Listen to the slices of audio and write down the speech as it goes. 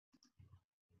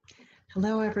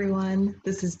Hello, everyone.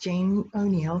 This is Jane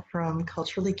O'Neill from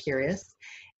Culturally Curious,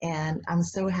 and I'm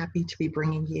so happy to be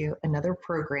bringing you another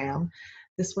program.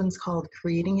 This one's called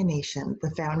Creating a Nation,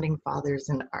 The Founding Fathers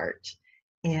in Art.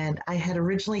 And I had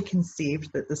originally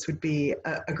conceived that this would be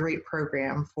a great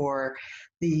program for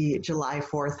the July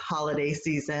 4th holiday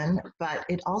season, but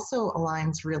it also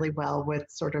aligns really well with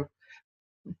sort of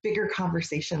bigger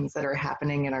conversations that are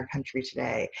happening in our country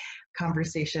today.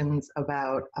 Conversations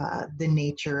about the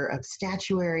nature of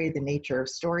statuary, the nature of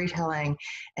storytelling,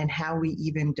 and how we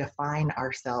even define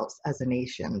ourselves as a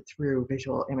nation through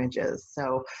visual images.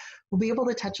 So we'll be able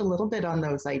to touch a little bit on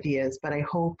those ideas, but I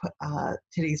hope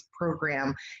today's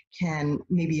program can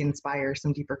maybe inspire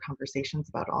some deeper conversations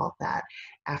about all of that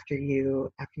after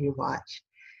you watch.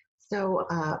 So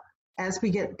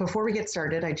before we get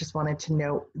started, I just wanted to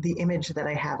note the image that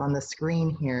I have on the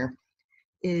screen here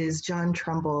is John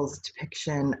Trumbull's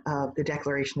depiction of the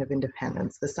Declaration of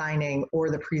Independence, the signing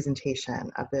or the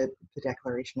presentation of the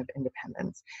Declaration of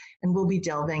Independence. And we'll be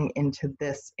delving into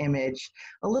this image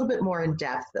a little bit more in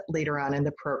depth later on in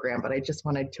the program, but I just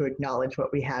wanted to acknowledge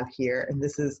what we have here. And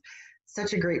this is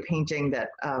such a great painting that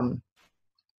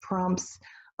prompts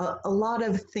a lot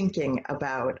of thinking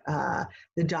about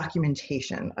the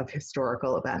documentation of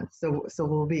historical events. So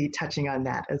we'll be touching on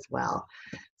that as well.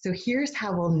 So here's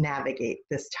how we'll navigate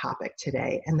this topic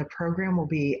today. And the program will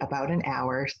be about an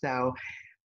hour. So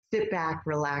sit back,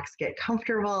 relax, get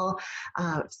comfortable.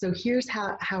 So here's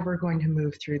how we're going to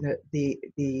move through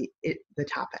the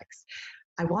topics.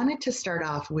 I wanted to start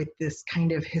off with this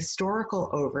kind of historical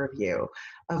overview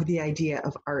of the idea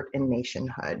of art and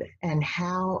nationhood and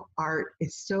how art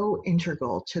is so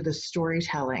integral to the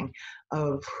storytelling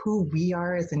of who we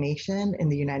are as a nation in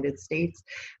the United States,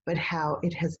 but how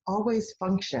it has always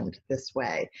functioned this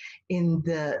way in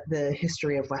the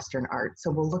history of Western art.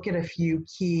 So we'll look at a few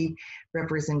key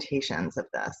representations of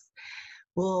this.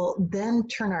 We'll then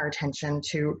turn our attention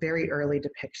to very early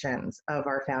depictions of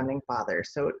our founding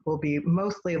fathers. So we'll be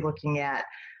mostly looking at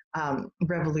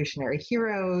revolutionary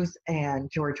heroes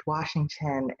and George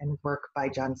Washington and work by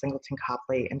John Singleton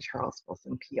Copley and Charles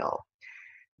Wilson Peale.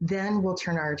 Then we'll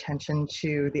turn our attention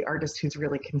to the artist who's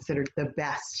really considered the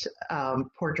best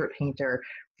portrait painter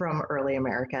from early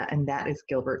America, and that is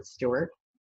Gilbert Stuart.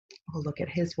 We'll look at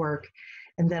his work.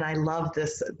 And then I love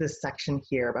this section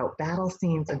here about battle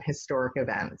scenes and historic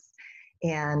events.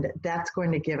 And that's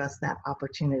going to give us that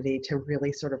opportunity to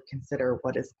really sort of consider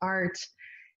what is art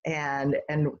and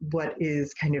what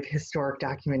is kind of historic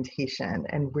documentation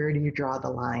and where do you draw the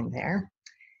line there.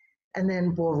 And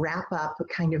then we'll wrap up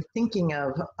kind of thinking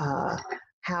of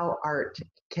how art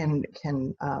can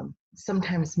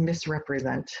sometimes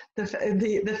misrepresent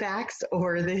the facts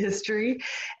or the history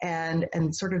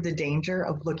and sort of the danger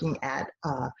of looking at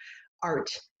art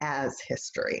as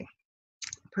history,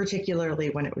 particularly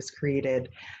when it was created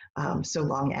so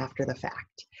long after the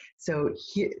fact. So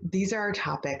these are our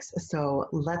topics, so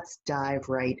let's dive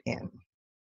right in.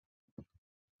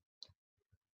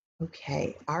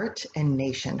 Okay, art and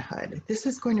nationhood. This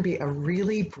is going to be a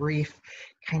really brief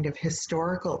kind of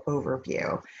historical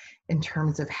overview in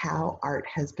terms of how art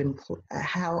has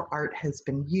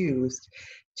been used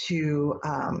to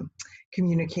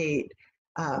communicate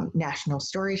national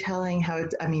storytelling,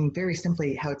 very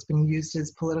simply, how it's been used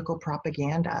as political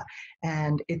propaganda.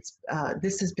 And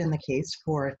this has been the case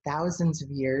for thousands of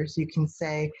years. You can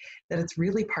say that it's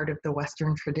really part of the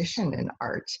Western tradition in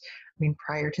art. I mean,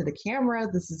 prior to the camera,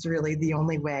 this is really the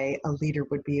only way a leader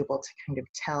would be able to kind of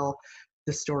tell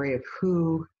the story of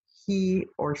who he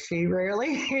or she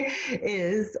rarely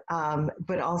is,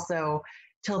 but also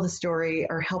tell the story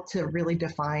or help to really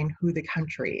define who the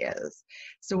country is.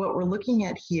 So what we're looking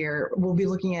at here, we'll be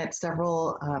looking at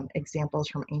several examples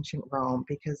from ancient Rome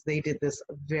because they did this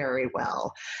very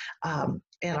well.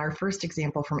 And our first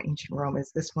example from ancient Rome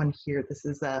is this one here. This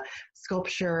is a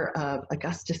sculpture of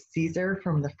Augustus Caesar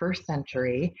from the 1st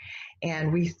century.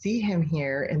 And we see him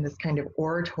here in this kind of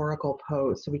oratorical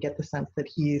pose. So we get the sense that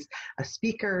he's a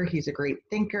speaker, he's a great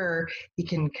thinker, he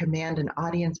can command an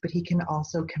audience, but he can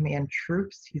also command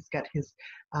troops. He's got his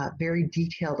very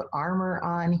detailed armor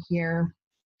on here.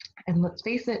 And let's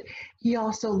face it, he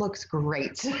also looks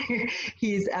great.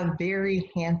 He's a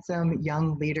very handsome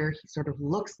young leader. He sort of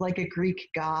looks like a Greek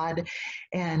god.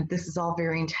 And this is all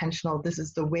very intentional. This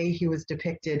is the way he was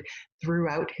depicted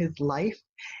throughout his life,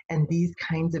 and these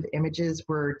kinds of images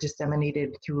were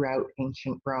disseminated throughout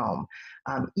ancient Rome.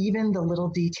 Even the little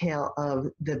detail of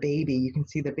the baby, you can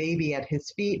see the baby at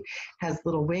his feet has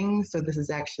little wings, so this is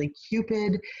actually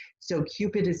Cupid. So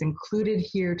Cupid is included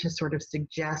here to sort of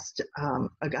suggest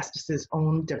Augustus's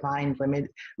own divine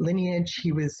lineage.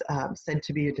 He was said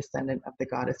to be a descendant of the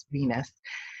goddess Venus.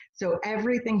 So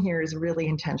everything here is really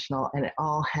intentional, and it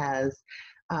all has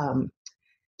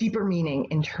deeper meaning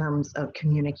in terms of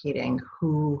communicating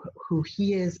who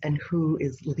he is and who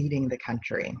is leading the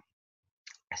country.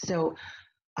 So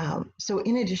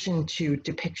in addition to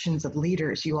depictions of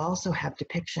leaders, you also have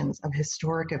depictions of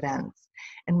historic events.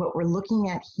 And what we're looking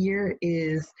at here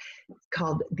is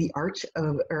called the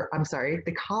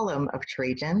Column of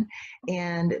Trajan.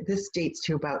 And this dates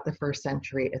to about the 1st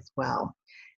century as well.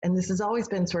 And this has always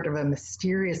been sort of a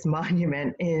mysterious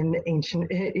monument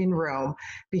in Rome,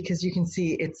 because you can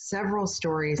see it's several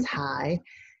stories high,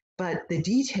 but the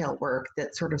detail work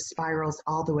that sort of spirals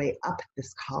all the way up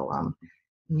this column,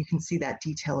 and you can see that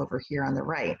detail over here on the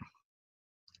right,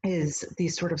 is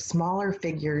these sort of smaller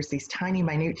figures, these tiny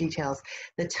minute details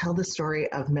that tell the story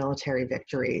of military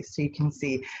victories. So you can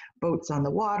see boats on the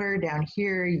water down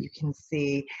here, you can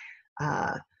see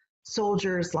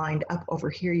soldiers lined up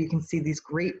over here. You can see these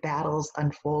great battles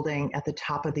unfolding at the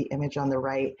top of the image on the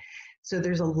right. So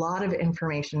there's a lot of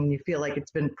information. You feel like it's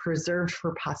been preserved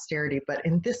for posterity, but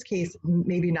in this case,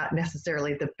 maybe not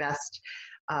necessarily the best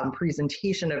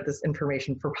presentation of this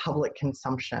information for public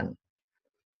consumption.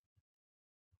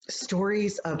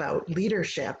 Stories about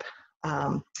leadership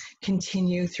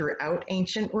continue throughout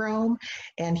ancient Rome.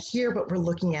 And here what we're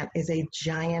looking at is a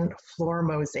giant floor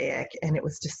mosaic, and it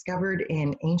was discovered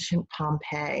in ancient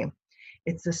Pompeii.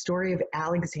 It's the story of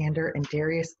Alexander and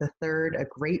Darius III, a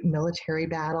great military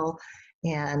battle.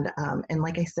 And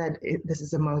like I said, this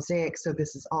is a mosaic, so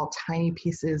this is all tiny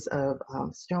pieces of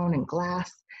stone and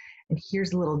glass. And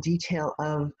here's a little detail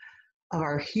of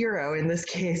our hero, in this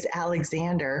case,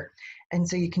 Alexander. And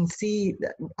so you can see,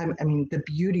 I mean, the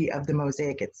beauty of the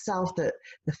mosaic itself, the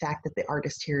fact that the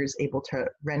artist here is able to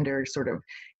render sort of,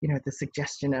 the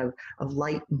suggestion of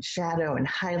light and shadow and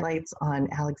highlights on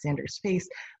Alexander's face.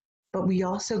 But we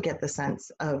also get the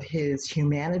sense of his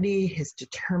humanity, his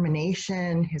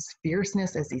determination, his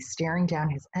fierceness as he's staring down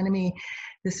his enemy.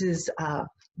 This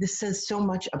says so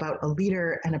much about a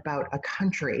leader and about a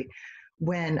country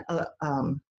when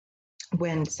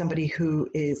somebody who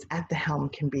is at the helm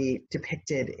can be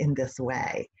depicted in this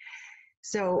way.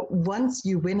 So once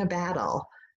you win a battle,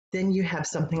 then you have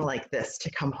something like this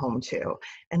to come home to.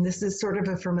 And this is sort of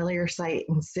a familiar sight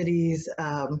in cities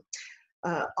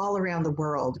all around the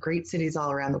world. Great cities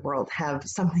all around the world have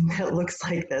something that looks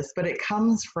like this, but it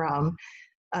comes from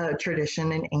a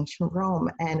tradition in ancient Rome,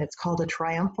 and it's called a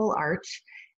triumphal arch.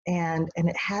 And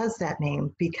it has that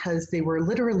name because they were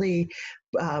literally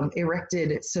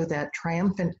erected so that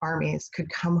triumphant armies could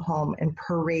come home and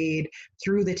parade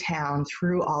through the town,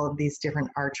 through all of these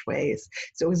different archways.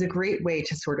 So it was a great way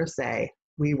to sort of say,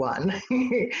 we won.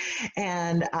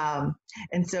 and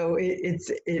so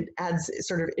it adds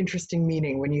sort of interesting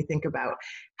meaning when you think about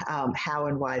how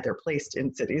and why they're placed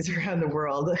in cities around the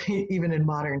world, even in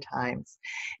modern times.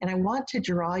 And I want to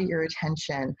draw your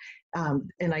attention,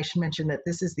 and I should mention that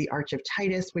this is the Arch of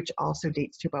Titus, which also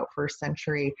dates to about 1st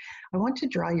century. I want to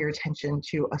draw your attention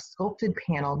to a sculpted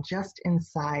panel just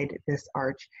inside this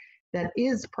arch that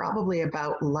is probably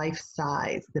about life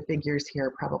size. The figures here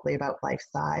are probably about life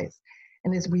size.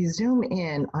 And as we zoom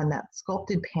in on that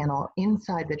sculpted panel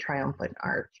inside the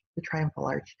triumphal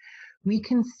arch, we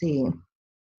can see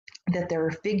that there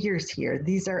are figures here.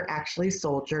 These are actually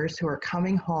soldiers who are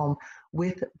coming home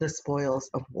with the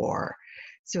spoils of war.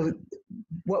 So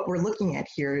what we're looking at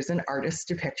here is an artist's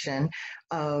depiction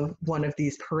of one of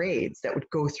these parades that would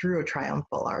go through a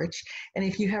triumphal arch. And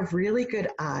if you have really good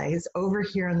eyes, over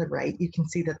here on the right, you can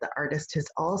see that the artist has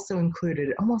also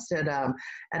included, almost at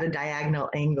a diagonal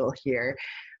angle here,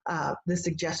 the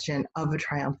suggestion of a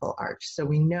triumphal arch. So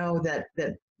we know that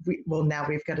now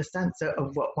we've got a sense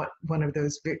of what one of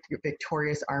those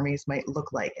victorious armies might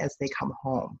look like as they come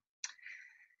home.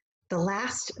 The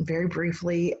last, very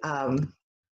briefly,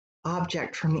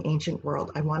 object from the ancient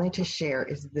world I wanted to share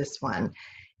is this one.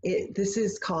 This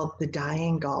is called the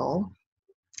Dying Gaul,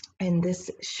 and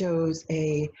this shows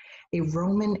a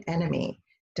Roman enemy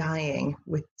dying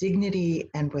with dignity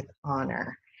and with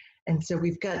honor. And so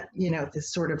we've got,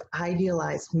 this sort of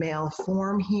idealized male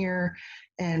form here,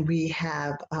 and we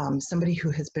have somebody who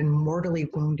has been mortally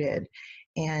wounded,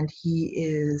 and he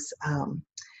is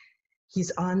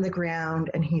he's on the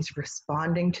ground and he's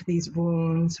responding to these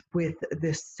wounds with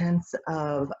this sense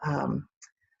of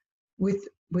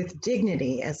with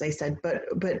dignity, as I said, but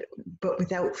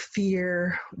without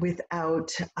fear,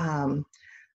 without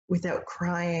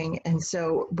crying. And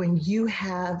so when you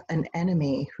have an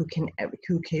enemy who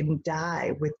can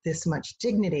die with this much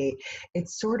dignity, it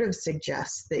sort of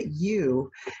suggests that you,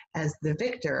 as the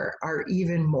victor, are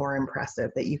even more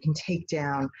impressive, that you can take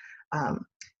down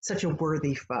such a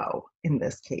worthy foe in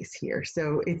this case here.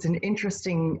 So it's an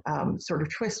interesting sort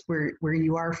of twist where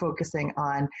you are focusing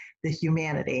on the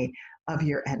humanity of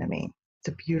your enemy.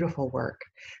 It's a beautiful work.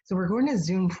 So we're going to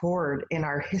zoom forward in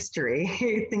our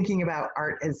history, thinking about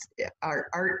art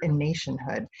and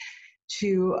nationhood,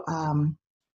 to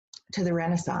the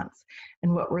Renaissance.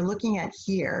 And what we're looking at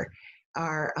here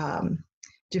are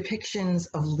depictions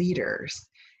of leaders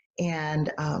and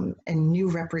new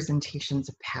representations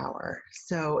of power.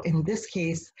 So in this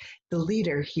case, the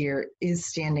leader here is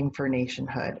standing for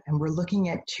nationhood, and we're looking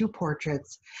at two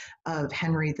portraits of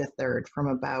Henry VIII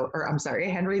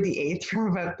Henry VIII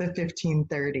from about the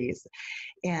 1530s.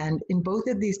 And in both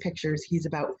of these pictures, he's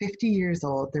about 50 years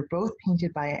old. They're both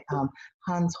painted by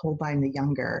Hans Holbein the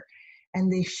Younger. And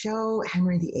they show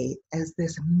Henry VIII as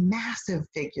this massive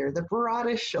figure, the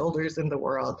broadest shoulders in the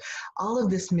world, all of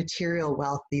this material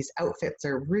wealth. These outfits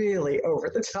are really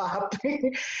over the top,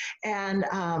 and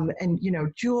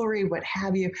jewelry, what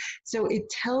have you. So it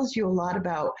tells you a lot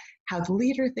about how the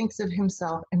leader thinks of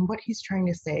himself and what he's trying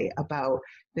to say about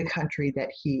the country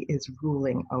that he is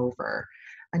ruling over.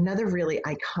 Another really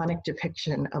iconic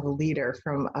depiction of a leader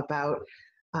from about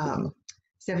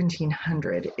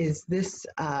 1700 is this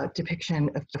depiction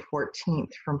of the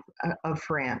 14th of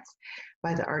France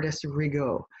by the artist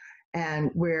Rigaud,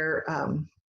 and where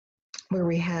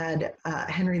we had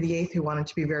Henry VIII, who wanted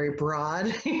to be very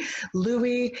broad.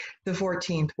 Louis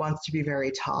XIV wants to be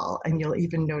very tall, and you'll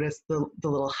even notice the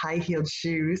little high-heeled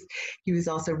shoes. He was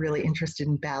also really interested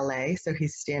in ballet, so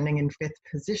he's standing in 5th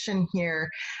position here,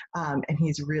 and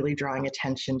he's really drawing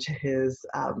attention to his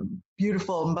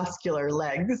beautiful muscular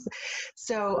legs.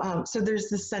 So there's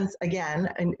this sense, again,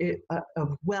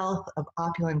 of wealth, of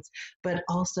opulence, but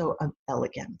also of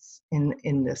elegance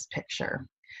in this picture.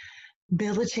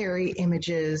 Military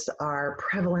images are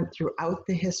prevalent throughout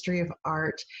the history of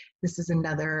art. This is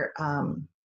another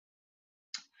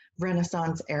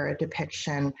Renaissance era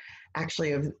depiction,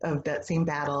 actually, of that same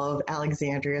battle of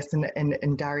Alexandrius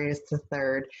and Darius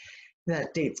III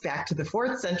that dates back to the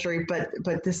 4th century, but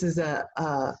this is a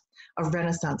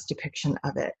Renaissance depiction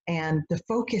of it. And the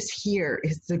focus here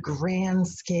is the grand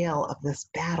scale of this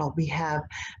battle. We have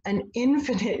an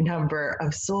infinite number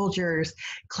of soldiers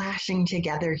clashing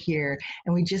together here,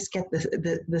 and we just get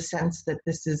the sense that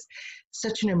this is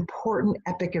such an important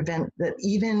epic event that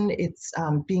even it's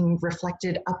being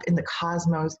reflected up in the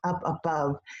cosmos, up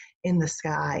above in the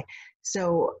sky.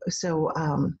 So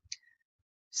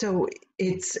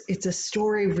it's a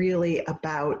story really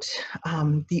about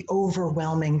the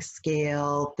overwhelming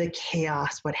scale, the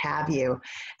chaos, what have you.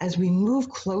 As we move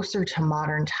closer to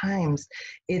modern times,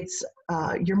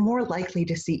 you're more likely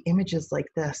to see images like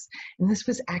this. And this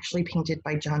was actually painted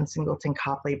by John Singleton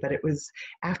Copley, but it was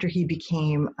after he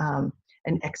became an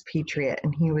expatriate,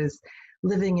 and he was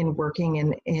living and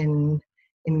working in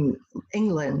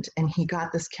England, and he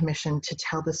got this commission to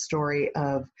tell the story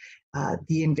of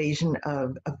the invasion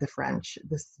of the French.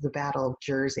 This is the Battle of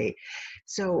Jersey.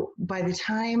 So by the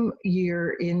time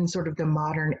you're in sort of the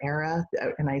modern era,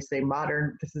 and I say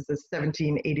modern, this is a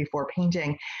 1784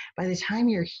 painting, by the time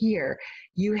you're here,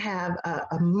 you have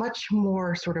a much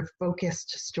more sort of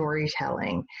focused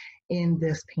storytelling in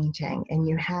this painting. And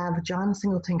you have John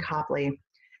Singleton Copley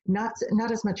not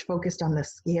as much focused on the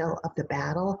scale of the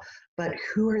battle, but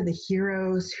who are the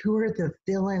heroes, who are the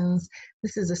villains.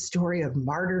 This is a story of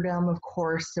martyrdom, of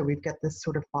course, so we've got this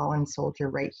sort of fallen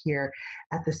soldier right here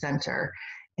at the center.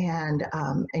 And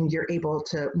you're able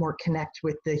to more connect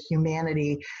with the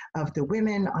humanity of the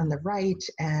women on the right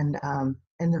and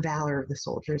the valor of the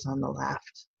soldiers on the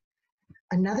left.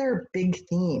 Another big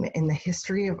theme in the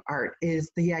history of art is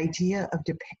the idea of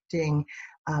depicting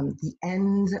the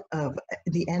end of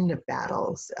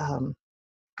battles,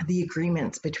 the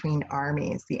agreements between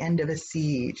armies, the end of a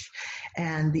siege.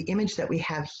 And the image that we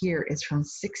have here is from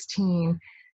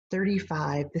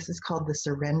 1635. This is called the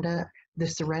Surrender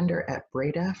at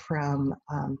Breda from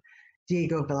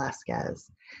Diego Velázquez.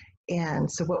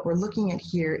 And so what we're looking at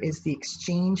here is the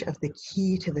exchange of the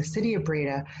key to the city of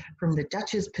Breda from the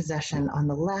Dutch's possession on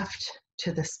the left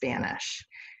to the Spanish.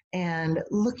 And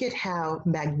look at how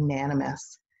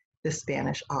magnanimous the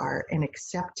Spanish are in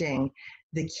accepting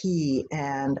the key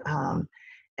and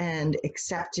and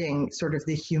accepting sort of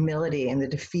the humility and the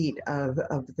defeat of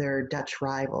their Dutch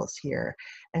rivals here.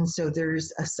 And so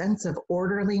there's a sense of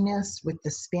orderliness with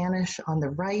the Spanish on the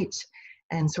right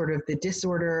and sort of the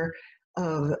disorder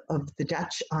of the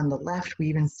Dutch on the left. We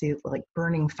even see like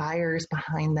burning fires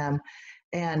behind them.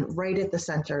 And right at the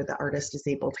center, the artist is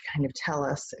able to kind of tell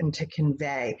us and to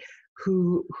convey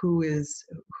who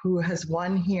has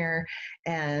won here,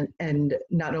 and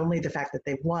not only the fact that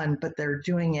they've won, but they're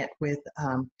doing it with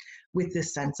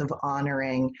this sense of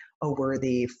honoring a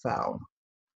worthy foe.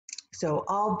 So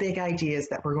all big ideas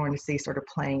that we're going to see sort of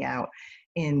playing out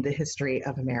in the history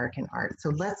of American art. So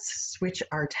let's switch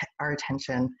our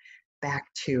attention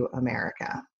back to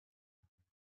America.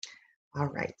 All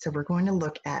right, so we're going to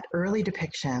look at early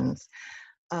depictions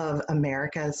of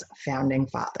America's founding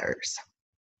fathers.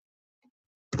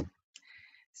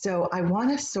 So I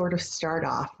want to sort of start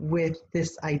off with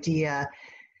this idea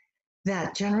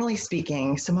that, generally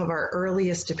speaking, some of our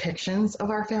earliest depictions of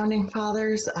our founding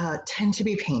fathers tend to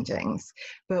be paintings.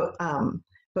 But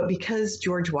because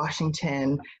George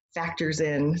Washington factors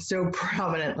in so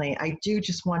prominently, I do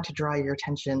just want to draw your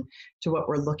attention to what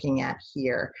we're looking at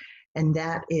here. And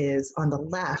that is, on the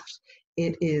left,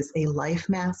 it is a life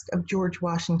mask of George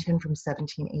Washington from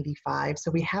 1785. So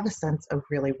we have a sense of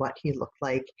really what he looked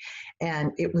like.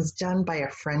 And it was done by a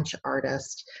French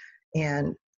artist.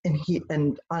 And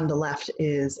on the left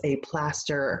is a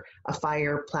plaster, a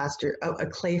clay-fired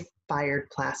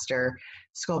plaster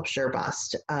sculpture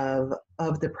bust of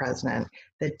the president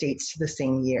that dates to the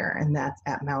same year, and that's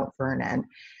at Mount Vernon.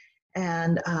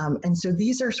 And so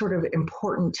these are sort of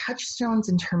important touchstones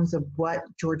in terms of what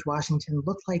George Washington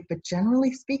looked like, but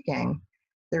generally speaking,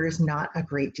 there is not a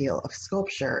great deal of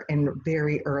sculpture in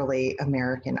very early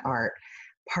American art.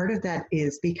 Part of that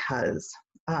is because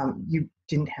you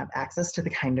didn't have access to the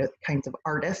kinds of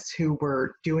artists who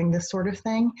were doing this sort of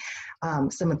thing.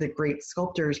 Some of the great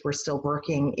sculptors were still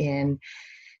working in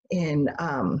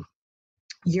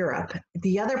Europe.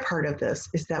 The other part of this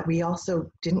is that we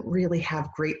also didn't really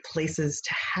have great places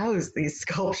to house these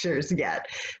sculptures yet.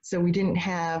 So we didn't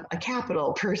have a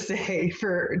capital per se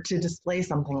to display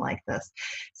something like this.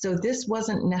 So this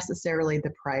wasn't necessarily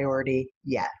the priority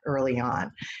yet early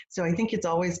on. So I think it's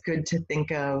always good to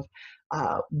think of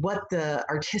what the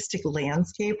artistic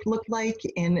landscape looked like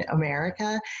in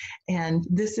America. And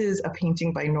this is a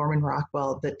painting by Norman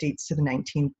Rockwell that dates to the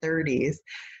 1930s.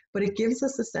 But it gives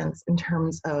us a sense in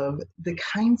terms of the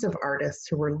kinds of artists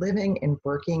who were living and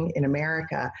working in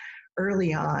America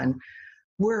early on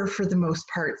were, for the most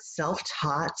part,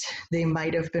 self-taught. They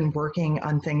might have been working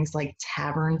on things like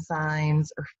tavern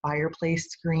signs or fireplace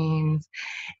screens,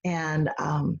 and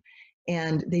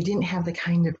they didn't have the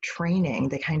kind of training,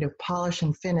 the kind of polish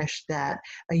and finish that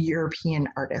a European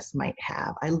artist might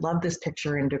have. I love this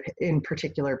picture in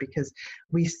particular because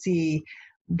we see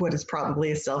what is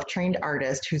probably a self-trained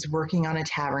artist who's working on a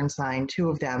tavern sign, two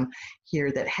of them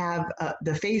here that have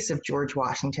the face of George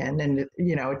Washington, and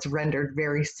it's rendered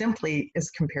very simply as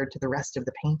compared to the rest of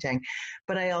the painting.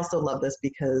 But I also love this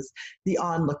because the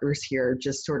onlookers here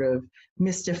just sort of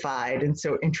mystified and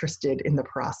so interested in the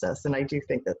process. And I do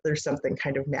think that there's something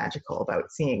kind of magical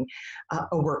about seeing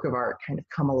a work of art kind of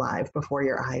come alive before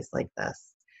your eyes like this.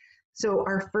 So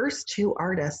our first two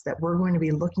artists that we're going to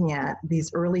be looking at, these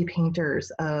early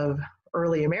painters of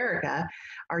early America,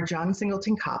 are John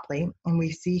Singleton Copley, and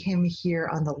we see him here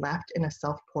on the left in a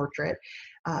self-portrait.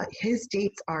 His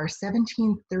dates are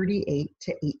 1738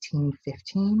 to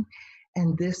 1815,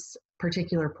 and this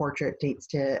particular portrait dates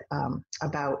to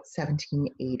about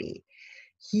 1780.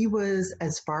 He was,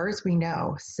 as far as we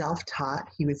know, self-taught.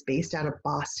 He was based out of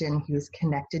Boston. He was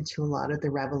connected to a lot of the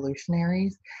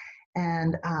revolutionaries.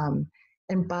 And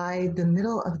by the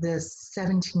middle of the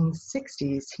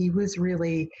 1760s, he was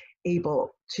really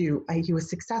able to, he was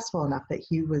successful enough that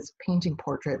he was painting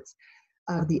portraits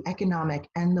of the economic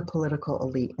and the political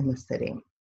elite in the city.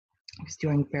 He was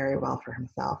doing very well for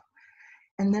himself.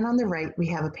 And then on the right, we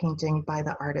have a painting by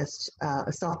the artist,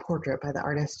 a self-portrait by the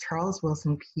artist Charles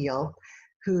Willson Peale,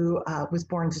 who was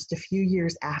born just a few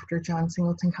years after John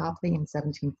Singleton Copley in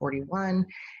 1741,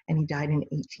 and he died in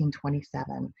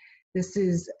 1827.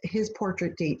 His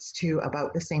portrait dates to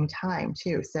about the same time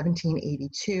too,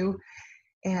 1782.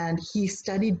 And he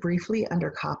studied briefly under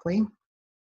Copley,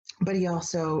 but he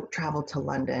also traveled to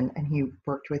London and he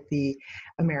worked with the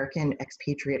American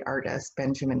expatriate artist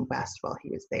Benjamin West while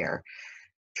he was there.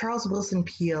 Charles Willson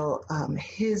Peale,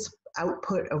 his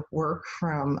output of work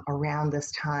from around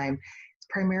this time is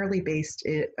primarily based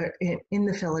in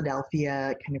the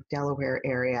Philadelphia, kind of Delaware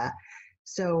area.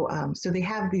 So they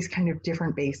have these kind of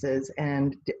different bases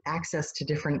and access to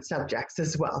different subjects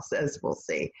as well, as we'll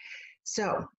see.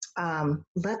 So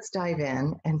let's dive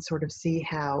in and sort of see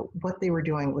how what they were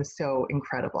doing was so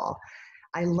incredible.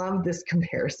 I love this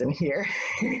comparison here.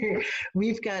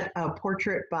 We've got a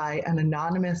portrait by an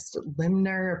anonymous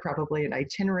limner, probably an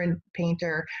itinerant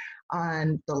painter,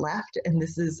 on the left, and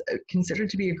this is considered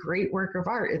to be a great work of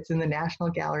art. It's in the National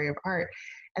Gallery of Art.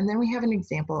 And then we have an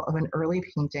example of an early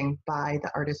painting by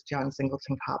the artist John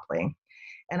Singleton Copley.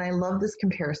 And I love this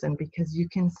comparison because you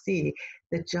can see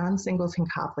that John Singleton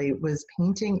Copley was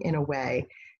painting in a way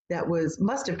that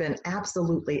must have been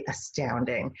absolutely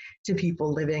astounding to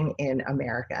people living in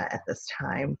America at this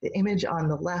time. The image on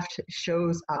the left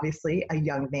shows obviously a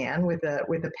young man with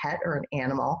a pet or an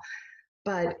animal,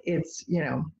 but it's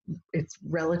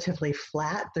relatively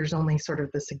flat. There's only sort of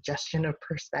the suggestion of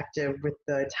perspective with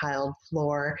the tiled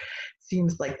floor.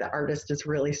 Seems like the artist is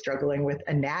really struggling with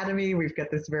anatomy. We've got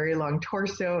this very long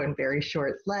torso and very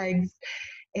short legs,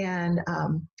 and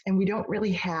we don't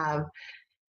really have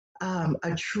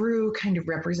a true kind of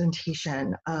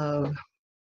representation of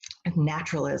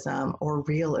naturalism or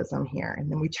realism here.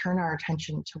 And then we turn our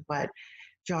attention to what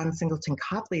John Singleton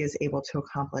Copley is able to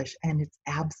accomplish, and it's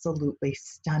absolutely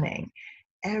stunning.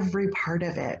 Every part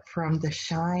of it, from the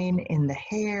shine in the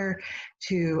hair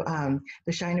to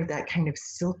the shine of that kind of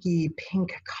silky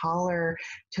pink collar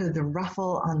to the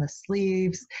ruffle on the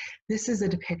sleeves. This is a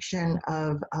depiction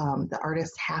of the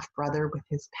artist's half-brother with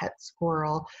his pet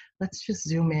squirrel. Let's just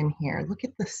zoom in here. Look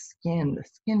at the skin. The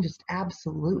skin just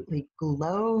absolutely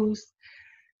glows.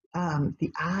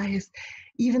 The eyes,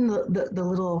 even the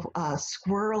little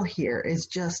squirrel here is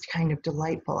just kind of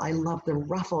delightful. I love the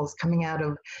ruffles coming out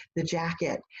of the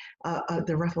jacket,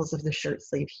 the ruffles of the shirt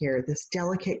sleeve here, this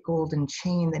delicate golden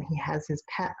chain that he has his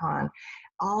pet on.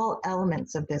 All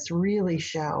elements of this really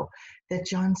show that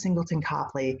John Singleton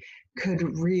Copley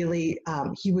could really,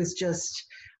 he was just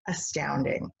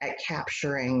astounding at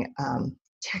capturing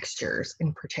textures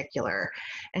in particular.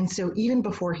 And so even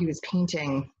before he was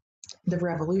painting the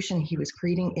Revolution, he was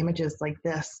creating images like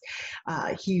this.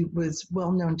 He was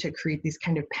well known to create these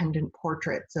kind of pendant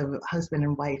portraits of husband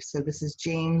and wife. So this is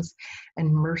James and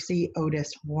Mercy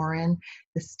Otis Warren.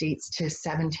 This dates to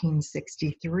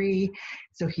 1763.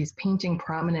 So he's painting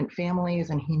prominent families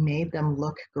and he made them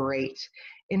look great.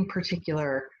 In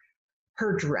particular,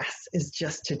 her dress is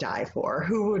just to die for.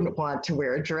 Who wouldn't want to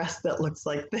wear a dress that looks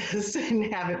like this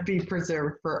and have it be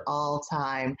preserved for all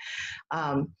time?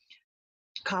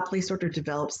 Copley sort of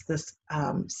develops this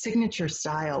signature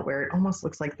style where it almost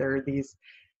looks like there are these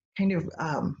kind of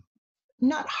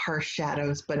not harsh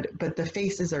shadows, but the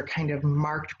faces are kind of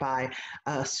marked by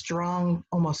a strong,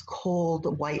 almost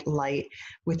cold white light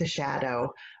with a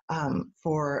shadow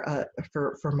for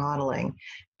modeling.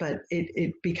 But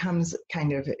it becomes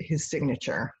kind of his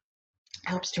signature,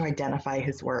 helps to identify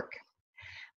his work.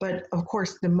 But of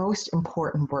course, the most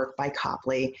important work by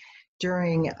Copley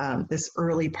during this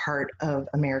early part of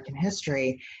American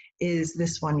history is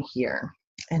this one here.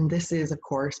 And this is, of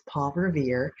course, Paul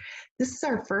Revere. This is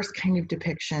our first kind of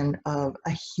depiction of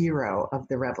a hero of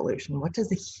the Revolution. What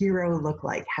does a hero look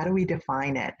like? How do we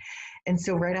define it? And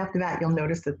so right off the bat, you'll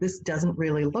notice that this doesn't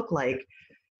really look like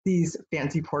these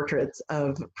fancy portraits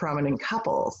of prominent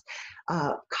couples.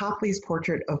 Copley's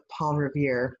portrait of Paul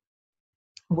Revere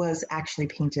was actually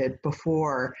painted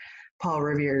before Paul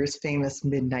Revere's famous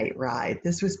Midnight Ride.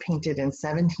 This was painted in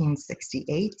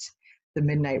 1768. The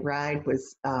Midnight Ride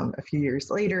was a few years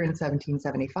later in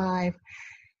 1775.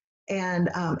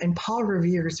 And Paul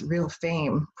Revere's real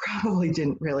fame probably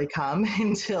didn't really come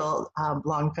until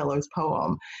Longfellow's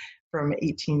poem from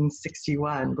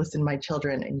 1861, Listen, My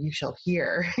Children, and You Shall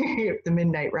Hear, the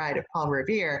Midnight Ride of Paul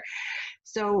Revere.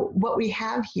 So what we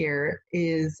have here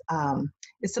is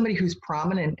somebody who's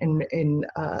prominent in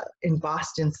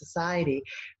Boston society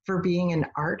for being an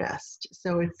artist.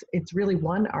 So it's really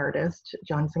one artist,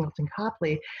 John Singleton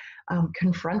Copley,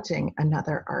 confronting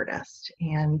another artist.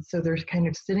 And so they're kind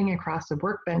of sitting across a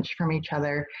workbench from each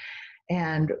other,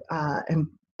 and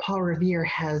Paul Revere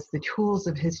has the tools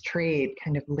of his trade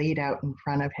kind of laid out in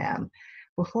front of him.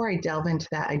 Before I delve into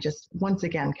that, I just once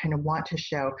again kind of want to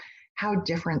show how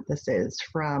different this is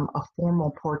from a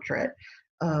formal portrait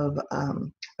of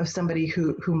somebody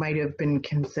who might have been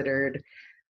considered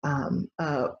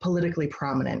politically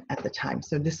prominent at the time.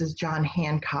 So this is John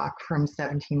Hancock from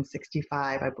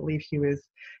 1765. I believe he was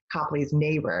Copley's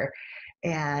neighbor.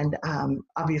 and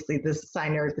obviously the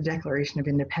signer of the Declaration of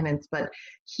Independence, but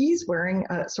he's wearing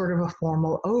a sort of a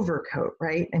formal overcoat,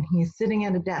 right? And he's sitting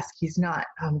at a desk. He's not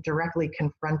directly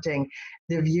confronting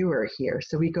the viewer here.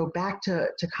 So we go back to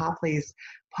Copley's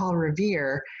Paul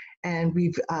Revere, and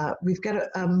we've got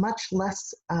a much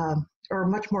less or a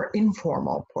much more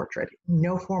informal portrait.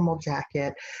 No formal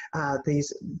jacket.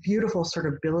 These beautiful sort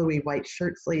of billowy white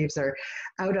shirt sleeves are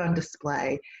out on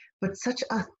display, but such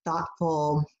a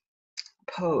thoughtful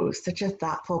pose, such a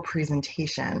thoughtful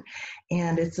presentation.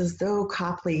 And it's as though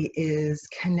Copley is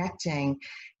connecting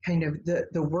kind of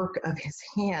the work of his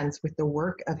hands with the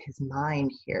work of his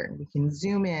mind here. And we can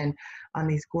zoom in on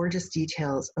these gorgeous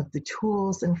details of the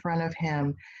tools in front of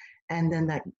him, and then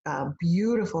that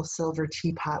beautiful silver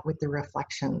teapot with the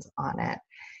reflections on it.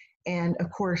 And of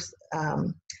course,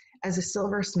 as a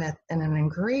silversmith and an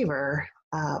engraver,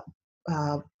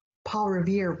 Paul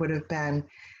Revere would have been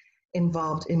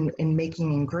involved in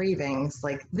making engravings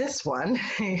like this one,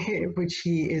 which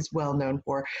he is well known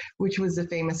for, which was a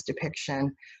famous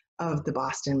depiction of the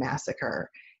Boston Massacre.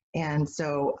 And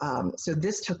so, so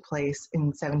this took place in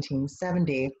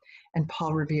 1770, and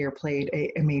Paul Revere played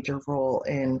a major role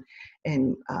in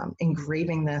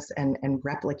engraving this and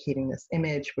replicating this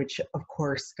image, which of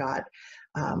course got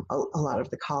a lot of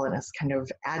the colonists kind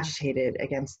of agitated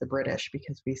against the British,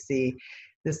 because we see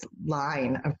this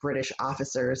line of British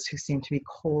officers who seem to be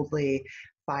coldly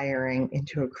firing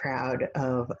into a crowd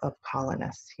of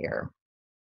colonists here.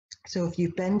 So if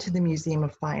you've been to the Museum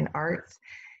of Fine Arts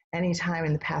anytime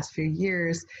in the past few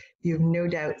years, you've no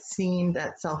doubt seen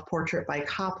that self-portrait by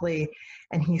Copley,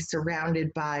 and he's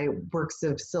surrounded by works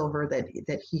of silver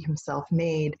that he himself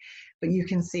made. But you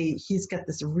can see he's got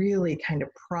this really kind of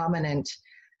prominent,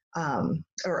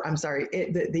 or I'm sorry,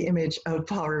 the image of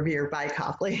Paul Revere by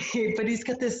Copley, but he's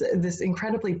got this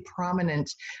incredibly prominent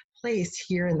place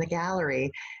here in the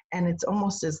gallery, and it's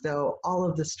almost as though all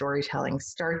of the storytelling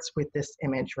starts with this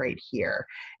image right here.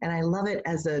 And I love it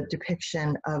as a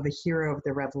depiction of a hero of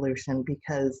the revolution,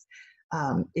 because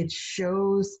it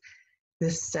shows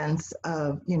this sense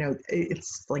of, you know,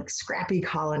 it's like scrappy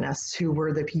colonists who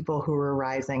were the people who were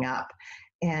rising up.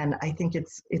 And I think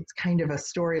it's kind of a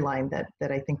storyline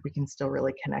that I think we can still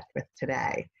really connect with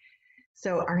today.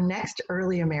 So our next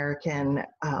early American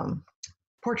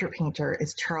portrait painter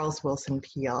is Charles Willson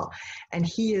Peale, and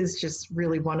he is just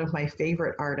really one of my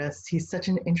favorite artists. He's such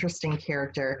an interesting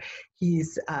character. He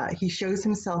shows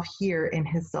himself here in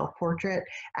his self-portrait,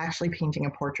 actually painting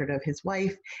a portrait of his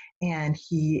wife, and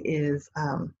he is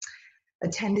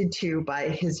attended to by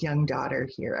his young daughter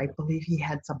here. I believe he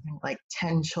had something like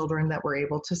 10 children that were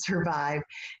able to survive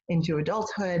into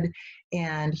adulthood,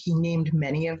 and he named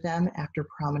many of them after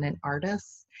prominent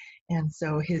artists. And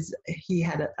so he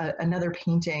had another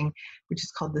painting, which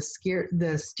is called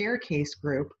the Staircase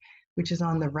Group, which is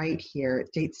on the right here.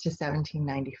 It dates to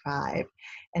 1795,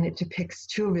 and it depicts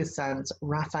two of his sons,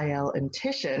 Raphael and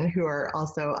Titian, who are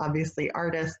also obviously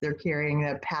artists. They're carrying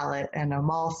a palette and a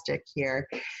maul stick here.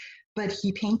 But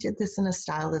he painted this in a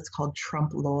style that's called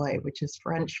trompe-l'oeil, which is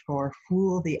French for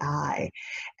fool the eye.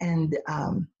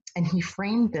 And he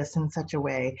framed this in such a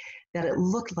way that it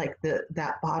looked like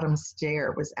that bottom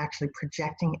stair was actually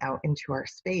projecting out into our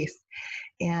space.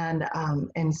 And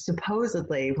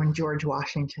supposedly, when George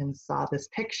Washington saw this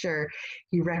picture,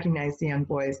 he recognized the young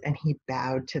boys and he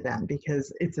bowed to them,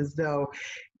 because it's as though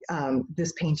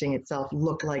this painting itself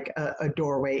looked like a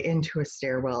doorway into a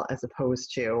stairwell as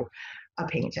opposed to a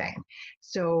painting.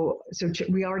 So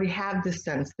we already have this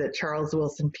sense that Charles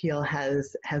Willson Peale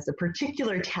has a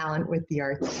particular talent with the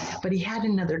arts, but he had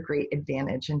another great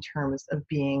advantage in terms of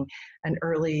being an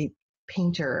early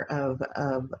painter of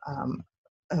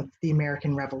the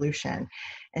American Revolution,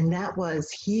 and that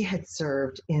was he had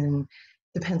served in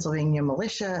the Pennsylvania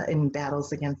militia in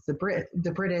battles against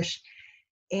the British.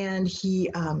 And he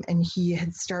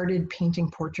had started painting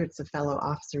portraits of fellow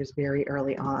officers very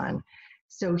early on.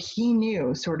 So he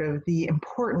knew sort of the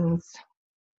importance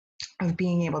of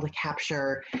being able to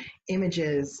capture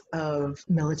images of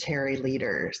military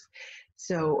leaders.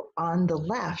 So on the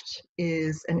left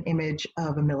is an image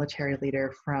of a military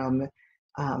leader from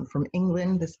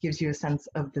England. This gives you a sense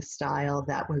of the style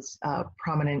that was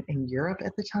prominent in Europe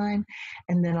at the time.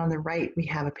 And then on the right, we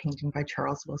have a painting by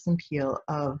Charles Willson Peale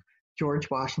of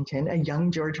George Washington, a young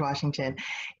George Washington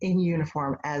in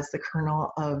uniform as the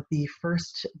colonel of the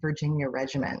 1st Virginia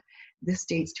Regiment. This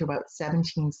dates to about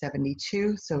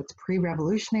 1772, so it's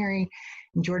pre-revolutionary,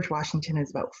 and George Washington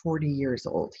is about 40 years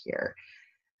old here.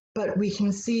 But we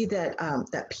can see that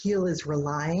that Peale is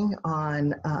relying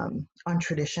on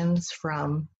traditions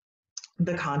from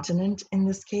the continent in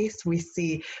this case. We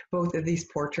see both of these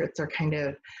portraits are kind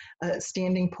of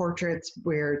standing portraits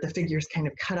where the figure's kind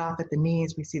of cut off at the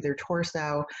knees. We see their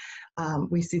torso.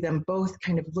 We see them both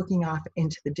kind of looking off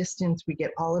into the distance. We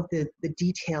get all of the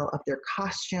detail of their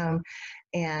costume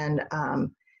and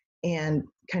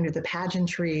kind of the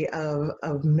pageantry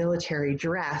of military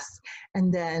dress.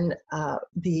 And then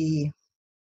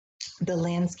the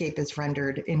landscape is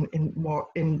rendered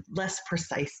in less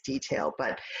precise detail,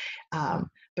 but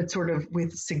sort of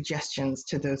with suggestions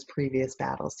to those previous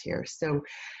battles here. So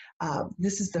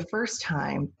this is the first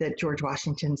time that George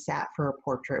Washington sat for a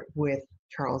portrait with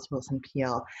Charles Willson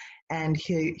Peale, and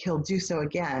he'll do so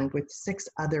again with 6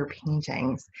 other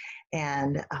paintings.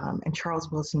 And Charles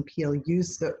Willson Peale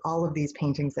used all of these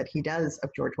paintings that he does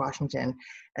of George Washington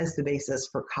as the basis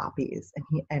for copies.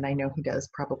 And I know he does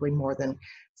probably more than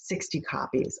 60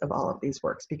 copies of all of these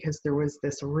works, because there was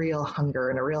this real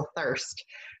hunger and a real thirst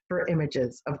for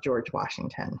images of George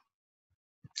Washington.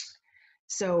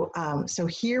 So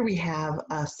here we have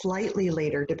a slightly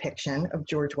later depiction of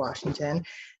George Washington.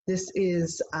 This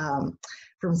is from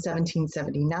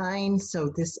 1779. So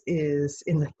this is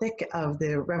in the thick of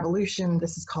the Revolution.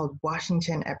 This is called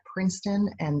Washington at Princeton,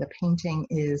 and the painting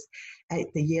is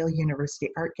at the Yale University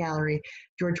Art Gallery.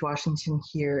 George Washington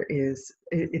here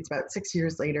it's about 6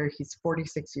 years later. He's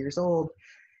 46 years old.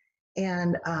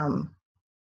 And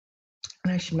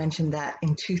I should mention that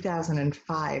in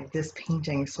 2005, this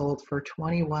painting sold for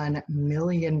 $21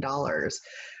 million,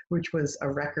 which was a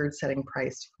record-setting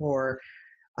price for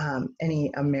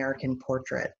any American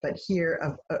portrait. But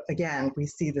here, again, we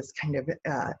see this kind of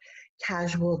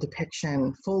casual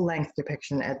depiction, full-length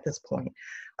depiction at this point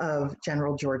of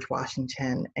General George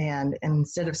Washington. And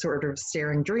instead of sort of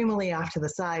staring dreamily off to the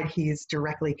side, he's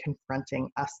directly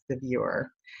confronting us, the viewer.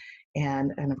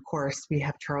 And of course, we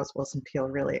have Charles Willson Peale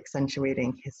really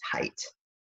accentuating his height.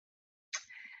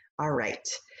 All right,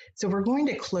 so we're going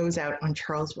to close out on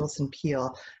Charles Willson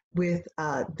Peale with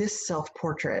this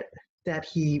self-portrait that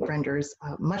he renders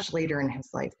much later in his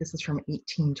life. This is from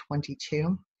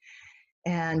 1822.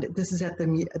 And this is at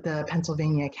the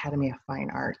Pennsylvania Academy of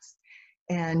Fine Arts.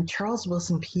 And Charles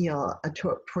Willson Peale,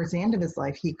 towards the end of his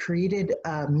life, he created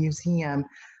a museum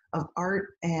of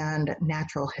art and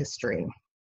natural history.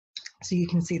 So you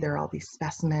can see there are all these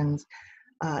specimens,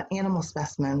 animal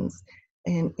specimens.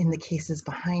 In the cases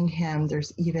behind him,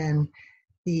 there's even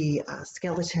the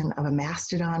skeleton of a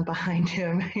mastodon behind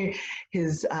him,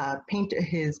 his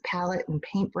palette and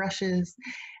paintbrushes,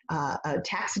 a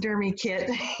taxidermy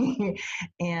kit,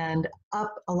 and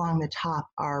up along the top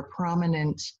are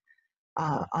prominent,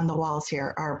 on the walls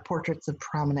here, are portraits of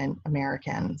prominent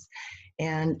Americans.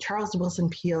 And Charles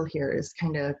Willson Peale here is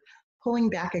kind of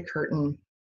pulling back a curtain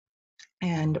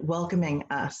and welcoming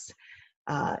us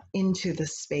into the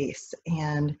space.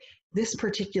 And this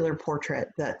particular portrait,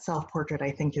 that self-portrait,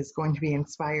 I think is going to be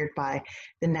inspired by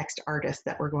the next artist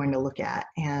that we're going to look at.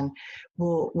 And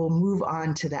we'll move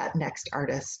on to that next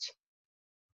artist,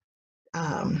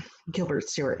 Gilbert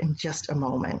Stuart, in just a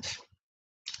moment.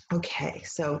 Okay,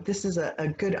 so this is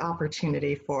a good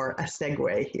opportunity for a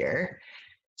segue here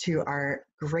to our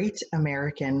great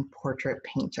American portrait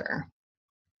painter.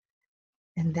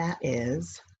 And that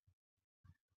is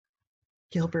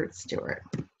Gilbert Stuart.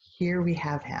 Here we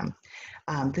have him.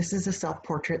 This is a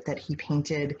self-portrait that he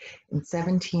painted in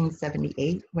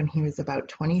 1778 when he was about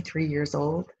 23 years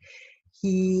old.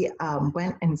 He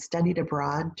went and studied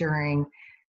abroad during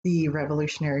the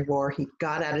Revolutionary War. He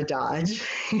got out of Dodge.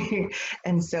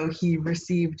 And so he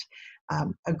received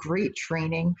a great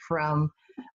training from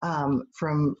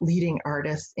leading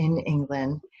artists in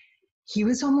England. He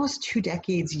was almost 2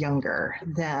 decades younger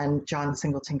than John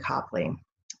Singleton Copley.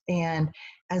 And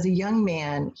as a young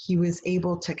man, he was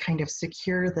able to kind of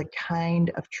secure the kind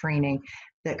of training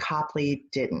that Copley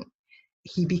didn't.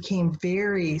 He became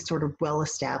very sort of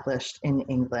well-established in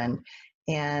England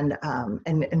and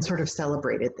sort of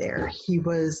celebrated there. He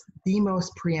was the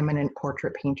most preeminent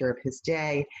portrait painter of his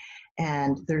day.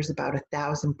 And there's about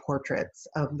 1,000 portraits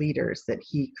of leaders that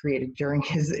he created during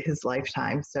his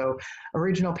lifetime. So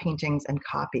original paintings and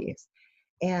copies.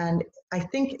 And I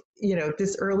think, you know,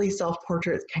 this early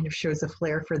self-portrait kind of shows a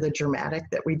flair for the dramatic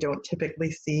that we don't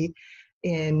typically see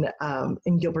in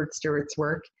Gilbert Stuart's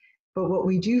work. But what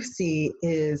we do see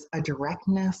is a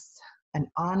directness, an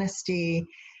honesty.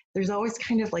 There's always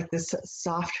kind of like this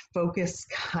soft focus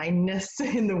kindness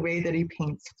in the way that he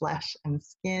paints flesh and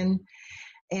skin.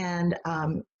 And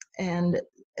I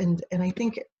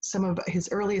think some of his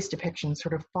earliest depictions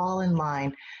sort of fall in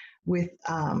line with,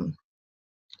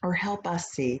 or help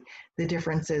us see the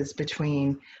differences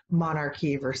between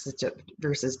monarchy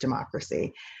versus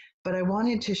democracy. But I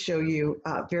wanted to show you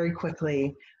very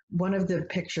quickly one of the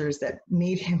pictures that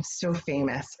made him so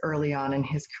famous early on in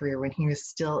his career when he was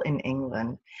still in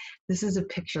England. This is a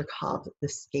picture called The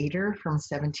Skater from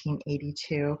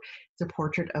 1782. It's a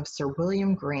portrait of Sir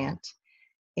William Grant.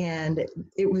 And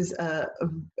it was a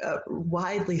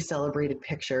widely celebrated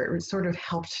picture. It sort of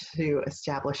helped to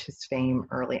establish his fame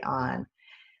early on.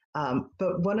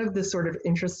 But one of the sort of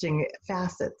interesting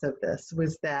facets of this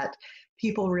was that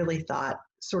people really thought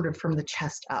sort of from the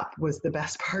chest up was the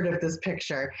best part of this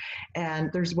picture.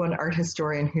 And there's one art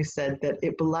historian who said that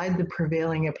it belied the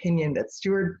prevailing opinion that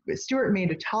Stuart made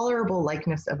a tolerable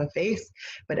likeness of a face,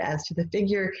 but as to the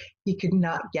figure, he could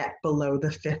not get below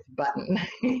the fifth button.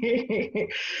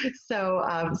 So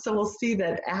we'll see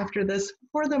that after this,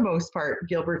 for the most part,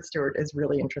 Gilbert Stuart is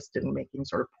really interested in making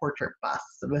sort of portrait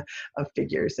busts of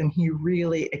figures, and he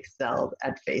really excelled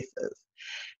at faces.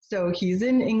 So he's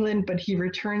in England, but he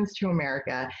returns to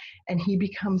America, and he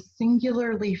becomes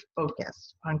singularly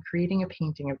focused on creating a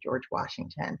painting of George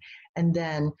Washington, and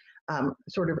then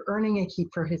sort of earning a keep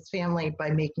for his family by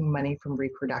making money from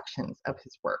reproductions of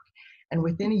his work. And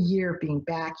within a year of being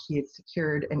back, he had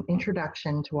secured an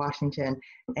introduction to Washington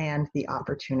and the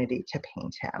opportunity to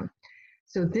paint him.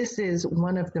 So this is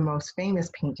one of the most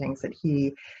famous paintings that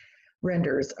he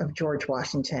renders of George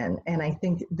Washington. And I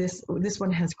think this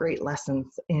one has great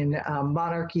lessons in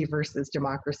monarchy versus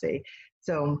democracy.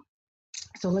 So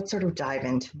let's sort of dive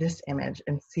into this image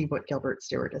and see what Gilbert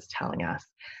Stuart is telling us.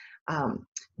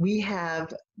 We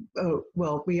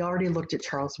already looked at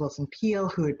Charles Willson Peale,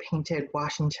 who had painted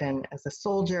Washington as a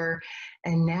soldier,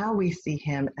 and now we see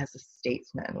him as a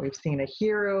statesman. We've seen a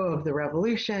hero of the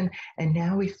Revolution, and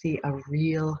now we see a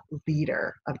real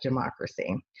leader of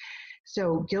democracy.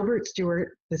 So Gilbert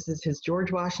Stuart, this is his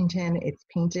George Washington. It's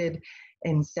painted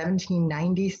in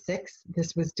 1796.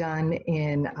 This was done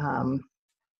in,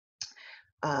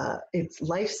 it's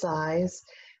life-size.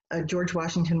 George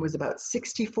Washington was about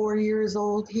 64 years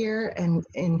old here, and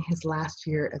in his last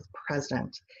year as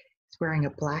president. He's wearing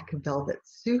a black velvet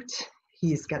suit.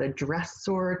 He's got a dress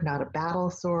sword, not a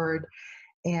battle sword.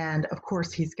 And of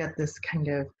course, he's got this kind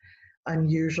of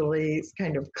unusually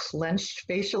kind of clenched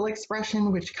facial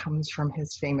expression, which comes from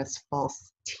his famous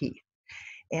false teeth.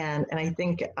 And I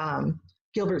think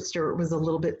Gilbert Stuart was a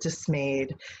little bit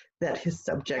dismayed that his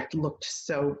subject looked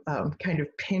so kind of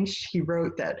pinched. He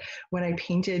wrote that when I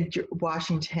painted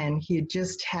Washington, he had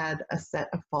just had a set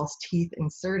of false teeth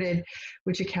inserted,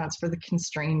 which accounts for the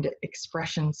constrained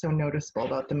expression so noticeable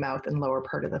about the mouth and lower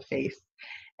part of the face.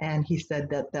 And he said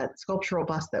that that sculptural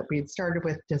bust that we had started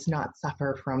with does not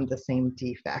suffer from the same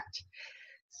defect.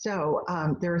 So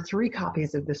there are 3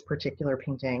 copies of this particular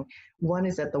painting. One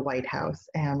is at the White House,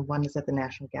 and one is at the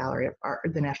National Gallery of Art,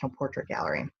 the National Portrait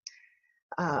Gallery.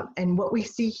 And what we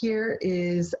see here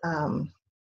is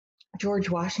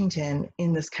George Washington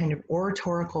in this kind of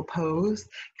oratorical pose,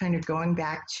 kind of going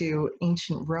back to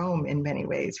ancient Rome in many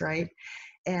ways, right?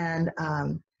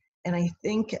 And I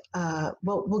think,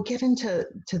 well, we'll get into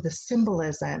the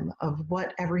symbolism of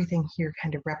what everything here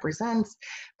kind of represents,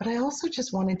 but I also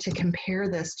just wanted to compare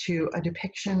this to a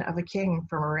depiction of a king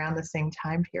from around the same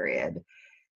time period.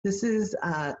 This is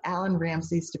Alan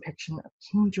Ramsay's depiction of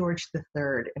King George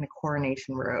III in a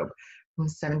coronation robe from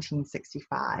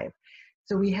 1765.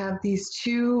 So we have these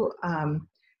 2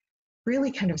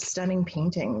 really kind of stunning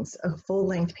paintings, of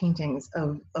full-length paintings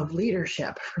of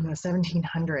leadership from the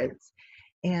 1700s.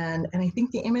 And I think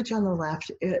the image on the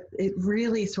left, it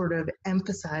really sort of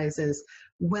emphasizes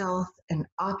wealth and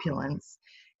opulence.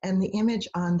 And the image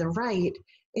on the right,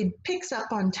 it picks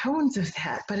up on tones of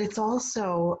that, but it's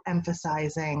also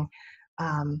emphasizing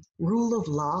rule of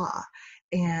law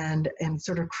and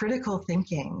sort of critical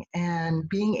thinking and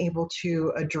being able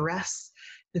to address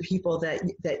the people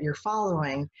that you're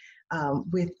following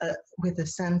with a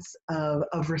sense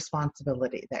of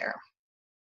responsibility there.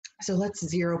 So let's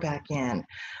zero back in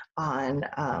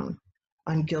on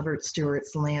Gilbert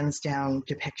Stuart's Lansdowne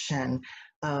depiction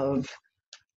of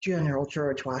General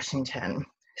George Washington.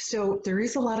 So there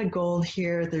is a lot of gold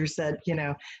here. There's that,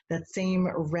 that same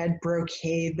red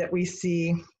brocade that we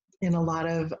see in a lot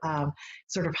of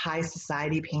sort of high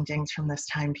society paintings from this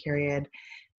time period.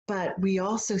 But we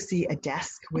also see a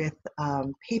desk with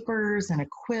papers and a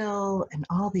quill and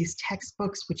all these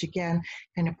textbooks, which again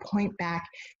kind of point back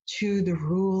to the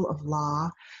rule of law.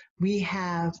 We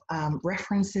have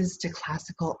references to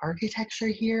classical architecture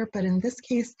here, but in this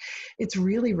case, it's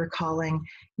really recalling,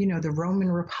 the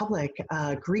Roman Republic,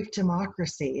 Greek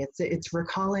democracy. It's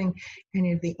recalling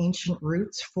kind of the ancient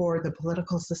roots for the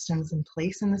political systems in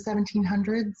place in the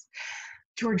 1700s.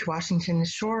 George Washington is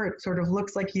short, sort of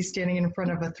looks like he's standing in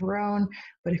front of a throne,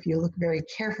 but if you look very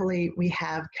carefully, we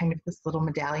have kind of this little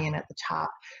medallion at the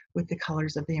top with the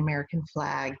colors of the American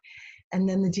flag. And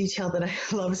then the detail that I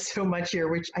love so much here,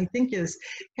 which I think is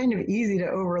kind of easy to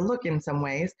overlook in some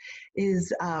ways,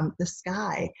 is the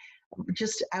sky.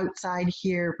 Just outside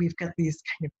here, we've got these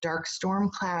kind of dark storm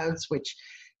clouds, which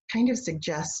kind of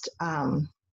suggest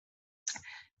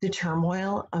the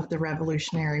turmoil of the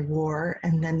Revolutionary War.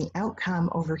 And then the outcome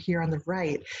over here on the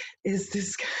right is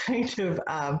this kind of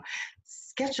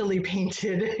sketchily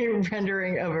painted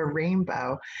rendering of a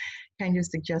rainbow, kind of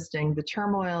suggesting the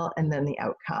turmoil and then the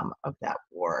outcome of that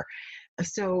war.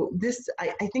 So this,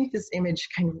 I think this image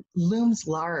kind of looms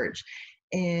large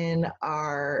in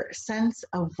our sense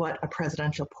of what a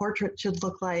presidential portrait should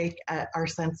look like, our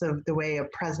sense of the way a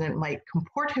president might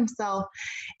comport himself,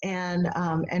 and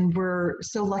we're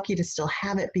so lucky to still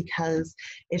have it because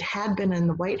it had been in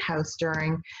the White House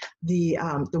during the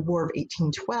War of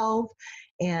 1812.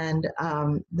 And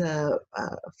the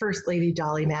First Lady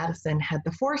Dolly Madison had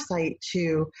the foresight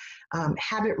to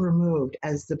have it removed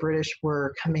as the British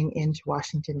were coming into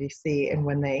Washington, D.C., and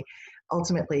when they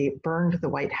ultimately burned the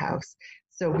White House.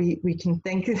 So we can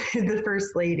thank the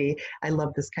First Lady. I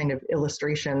love this kind of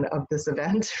illustration of this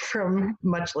event from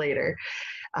much later,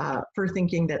 for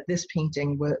thinking that this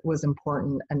painting was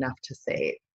important enough to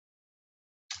save.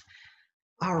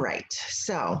 All right,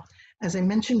 so as I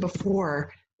mentioned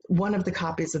before, one of the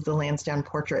copies of the Lansdowne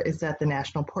portrait is at the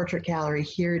National Portrait Gallery.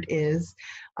 Here it is,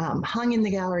 hung in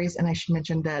the galleries, and I should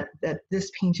mention that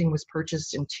this painting was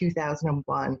purchased in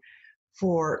 2001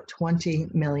 for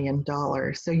 $20 million.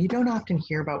 So you don't often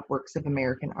hear about works of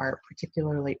American art,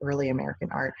 particularly early American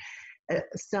art,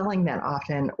 selling that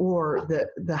often, or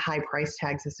the high price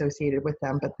tags associated with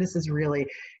them, but this is really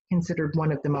considered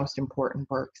one of the most important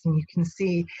works. And you can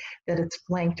see that it's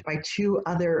flanked by two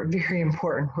other very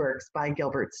important works by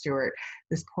Gilbert Stuart,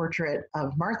 this portrait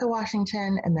of Martha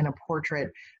Washington and then a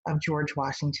portrait of George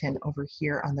Washington over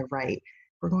here on the right.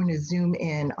 We're going to zoom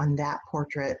in on that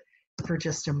portrait for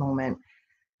just a moment.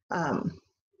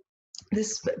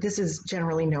 This is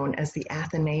generally known as the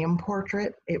Athenaeum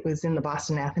portrait. It was in the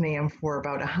Boston Athenaeum for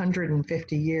about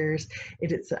 150 years.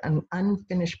 It is an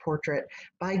unfinished portrait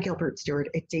by Gilbert Stuart.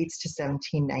 It dates to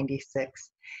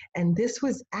 1796. And this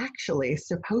was actually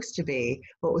supposed to be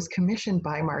what was commissioned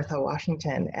by Martha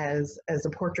Washington as a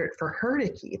portrait for her to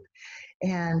keep.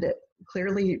 And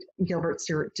clearly Gilbert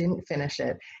Stuart didn't finish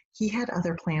it. He had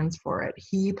other plans for it.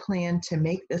 He planned to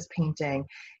make this painting,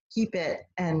 keep it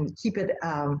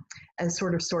as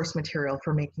sort of source material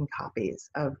for making copies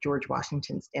of George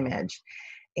Washington's image.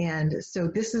 And so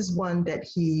this is one that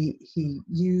he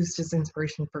used as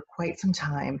inspiration for quite some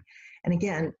time. And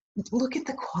again, look at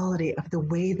the quality of the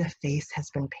way the face has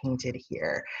been painted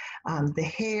here. The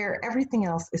hair, everything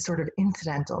else is sort of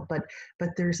incidental, but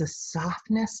there's a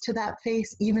softness to that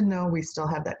face, even though we still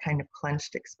have that kind of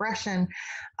clenched expression.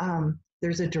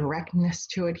 There's a directness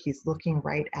to it. He's looking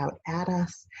right out at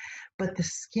us, but the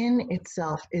skin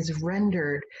itself is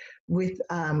rendered with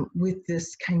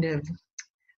this kind of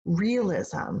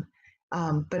realism,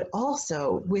 but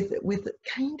also with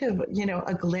kind of,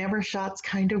 a glamour shots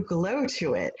kind of glow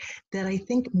to it that I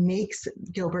think makes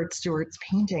Gilbert Stuart's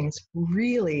paintings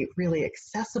really, really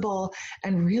accessible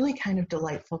and really kind of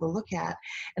delightful to look at.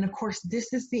 And of course,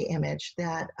 this is the image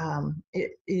that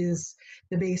it is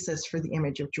the basis for the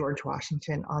image of George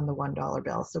Washington on the $1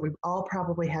 bill. So we all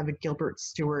probably have a Gilbert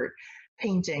Stuart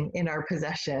painting in our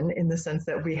possession, in the sense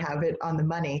that we have it on the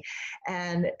money.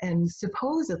 And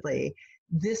supposedly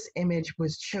this image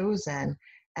was chosen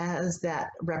as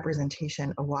that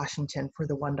representation of Washington for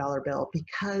the $1 bill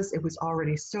because it was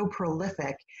already so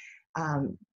prolific.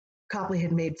 Copley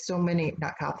had made so many,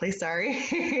 not Copley,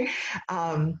 sorry.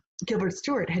 Gilbert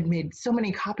Stuart had made so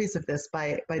many copies of this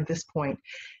by this point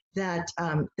that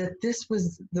this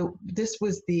was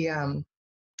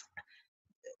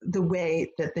the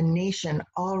way that the nation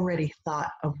already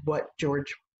thought of what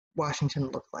George Washington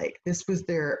looked like. This was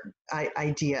their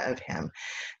idea of him.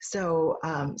 So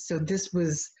this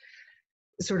was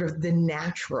sort of the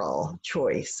natural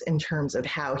choice in terms of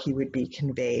how he would be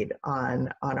conveyed on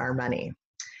our money.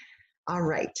 All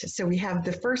right, so we have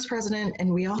the first president,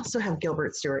 and we also have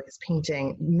Gilbert Stuart is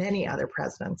painting many other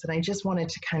presidents. And I just wanted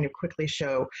to kind of quickly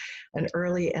show an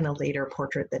early and a later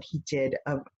portrait that he did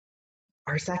of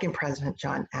our second president,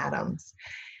 John Adams.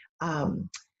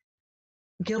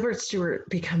 Gilbert Stuart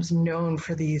becomes known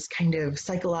for these kind of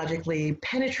psychologically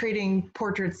penetrating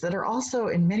portraits that are also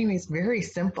in many ways very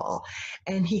simple.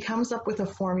 And he comes up with a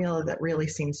formula that really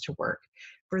seems to work.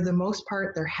 For the most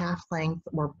part, they're half-length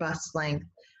or bust-length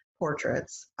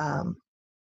portraits.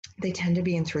 They tend to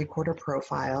be in three-quarter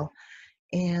profile,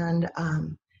 and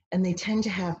they tend to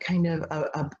have kind of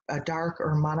a dark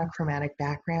or monochromatic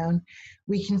background.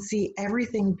 We can see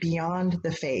everything beyond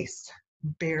the face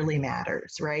barely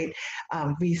matters, right?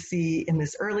 We see in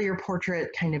this earlier portrait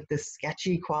kind of this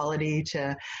sketchy quality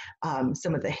to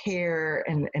some of the hair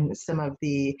and some of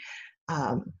the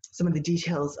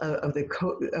details of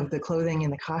the clothing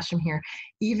and the costume here.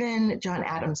 Even John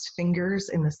Adams' fingers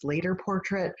in this later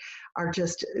portrait are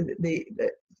just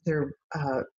they're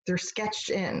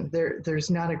sketched in. There's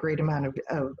not a great amount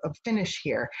of finish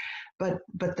here, but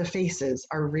the faces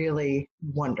are really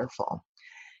wonderful.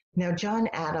 Now, John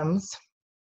Adams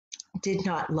did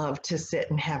not love to sit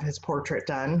and have his portrait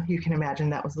done. You can imagine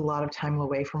that was a lot of time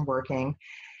away from working.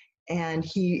 And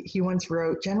he once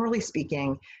wrote, generally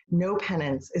speaking, no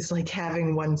penance is like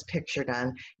having one's picture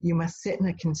done. You must sit in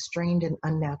a constrained and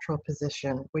unnatural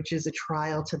position, which is a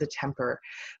trial to the temper.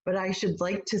 But I should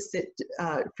like to sit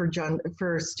for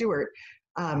Stuart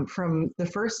from the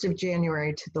 1st of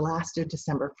January to the last of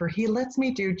December, for he lets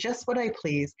me do just what I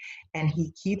please, and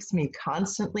he keeps me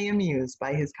constantly amused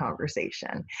by his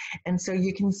conversation. And so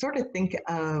you can sort of think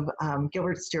of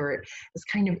Gilbert Stuart as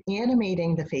kind of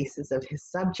animating the faces of his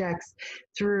subjects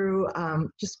through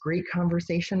just great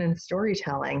conversation and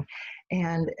storytelling.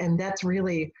 And that's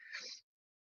really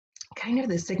kind of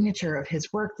the signature of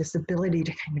his work, this ability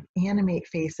to kind of animate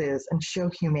faces and show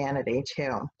humanity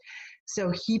too.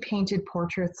 So he painted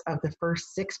portraits of the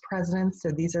first 6 presidents. So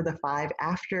these are the 5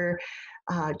 after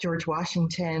George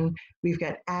Washington. We've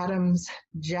got Adams,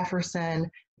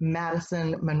 Jefferson,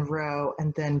 Madison, Monroe,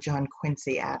 and then John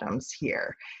Quincy Adams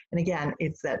here. And again,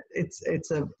 it's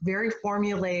a very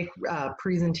formulaic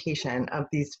presentation of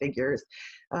these figures,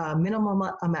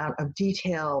 minimal amount of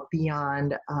detail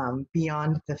beyond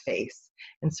the face,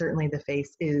 and certainly the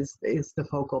face is the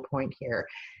focal point here.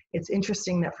 It's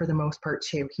interesting that for the most part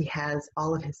too, he has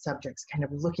all of his subjects kind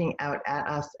of looking out at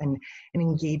us and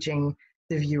engaging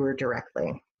the viewer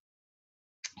directly.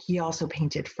 He also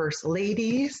painted first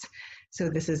ladies. So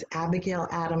this is Abigail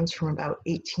Adams from about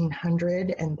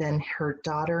 1800, and then her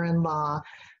daughter-in-law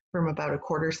from about a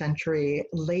quarter century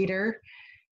later.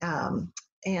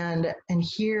 And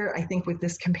here, I think with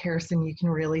this comparison, you can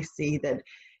really see that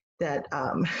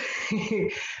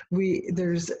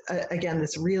there's again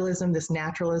this realism, this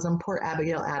naturalism. Poor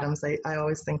Abigail Adams, I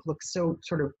always think looks so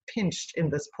sort of pinched in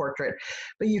this portrait,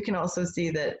 but you can also see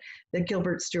that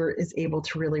Gilbert Stuart is able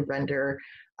to really render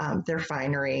their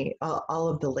finery, all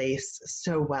of the lace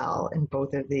so well in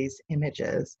both of these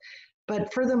images.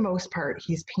 But for the most part,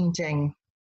 he's painting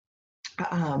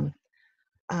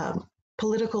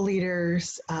political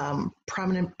leaders,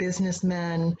 prominent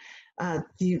businessmen,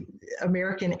 the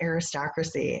American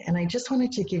aristocracy. And I just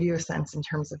wanted to give you a sense in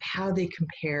terms of how they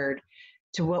compared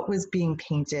to what was being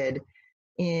painted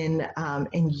in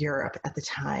Europe at the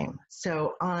time.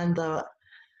 So on the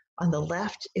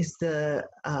left is the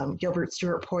Gilbert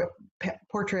Stuart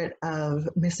portrait of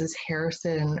Mrs.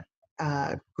 Harrison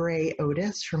Gray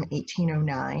Otis from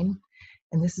 1809.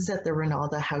 And this is at the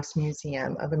Rinalda House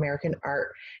Museum of American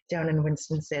Art down in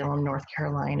Winston-Salem, North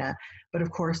Carolina. But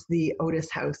of course, the Otis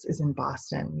House is in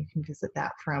Boston. You can visit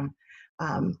that from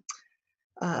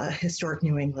historic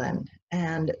New England.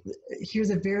 And here's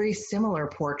a very similar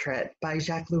portrait by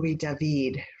Jacques-Louis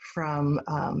David from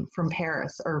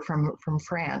Paris, or from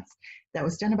France, that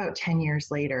was done about 10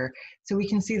 years later. So we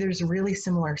can see there's a really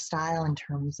similar style in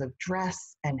terms of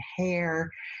dress and hair.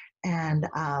 And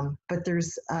but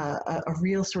there's a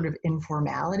real sort of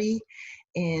informality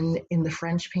in the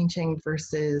French painting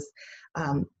versus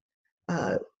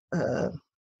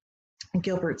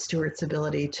Gilbert Stuart's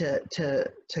ability to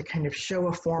kind of show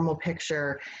a formal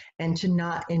picture and to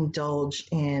not indulge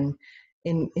in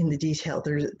the detail.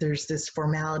 There's this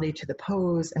formality to the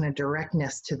pose and a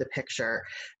directness to the picture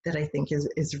that I think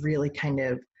is really kind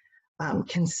of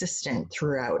consistent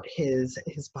throughout his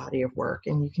body of work.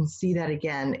 And you can see that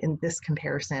again in this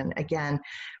comparison. Again,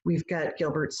 we've got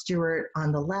Gilbert Stuart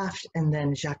on the left, and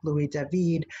then Jacques-Louis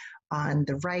David on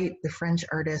the right, the French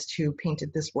artist who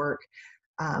painted this work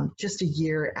just a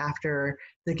year after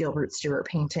the Gilbert Stuart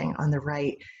painting on the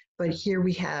right. But here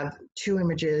we have 2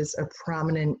 images of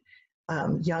prominent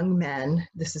young men.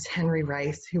 This is Henry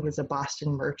Rice, who was a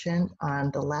Boston merchant,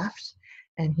 on the left,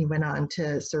 and he went on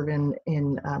to serve in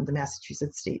the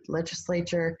Massachusetts State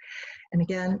Legislature. And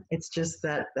again, it's just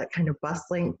that kind of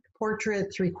bust-length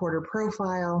portrait, 3/4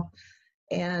 profile.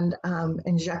 And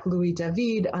Jacques-Louis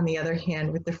David, on the other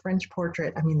hand, with the French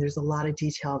portrait, I mean, there's a lot of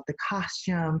detail of the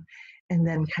costume, and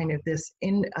then kind of this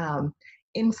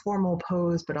informal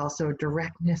pose, but also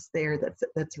directness there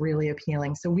that's really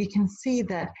appealing. So we can see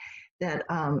that that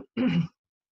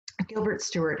Gilbert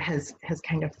Stuart has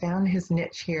kind of found his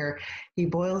niche here. He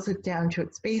boils it down to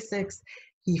its basics.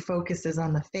 He focuses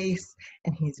on the face,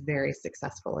 and he's very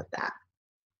successful at that.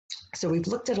 So we've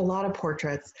looked at a lot of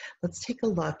portraits. Let's take a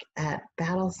look at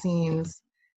battle scenes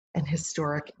and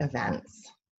historic events.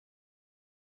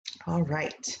 All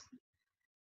right.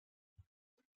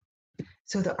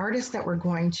 So the artist that we're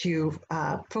going to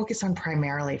focus on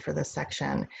primarily for this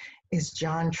section is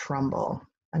John Trumbull,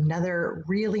 another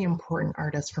really important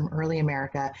artist from early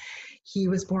America. He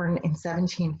was born in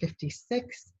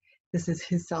 1756. This is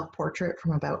his self-portrait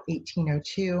from about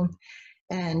 1802.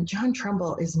 And John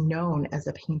Trumbull is known as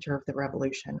a painter of the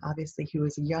Revolution. Obviously, he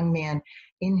was a young man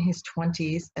in his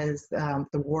 20s as the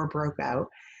war broke out.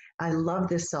 I love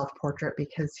this self-portrait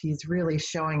because he's really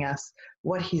showing us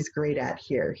what he's great at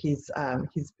here. He's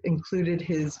included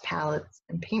his palettes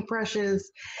and paintbrushes,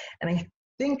 and I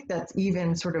think that's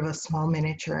even sort of a small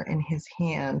miniature in his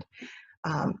hand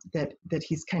that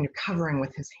he's kind of covering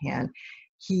with his hand.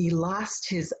 He lost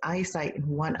his eyesight in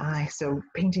one eye, so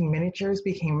painting miniatures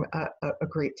became a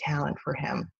great talent for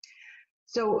him.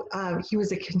 So he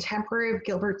was a contemporary of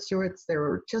Gilbert Stuart's. They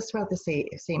were just about the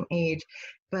same age,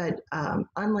 but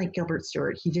unlike Gilbert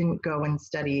Stuart, he didn't go and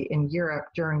study in Europe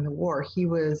during the war. He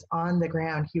was on the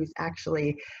ground. He was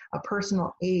actually a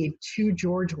personal aide to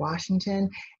George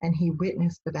Washington, and he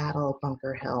witnessed the Battle of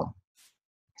Bunker Hill.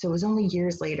 So it was only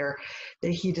years later that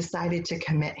he decided to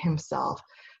commit himself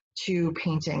to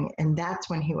painting, and that's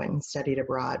when he went and studied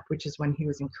abroad, which is when he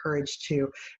was encouraged to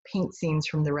paint scenes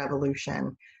from the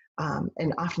Revolution.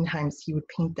 And oftentimes he would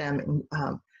paint them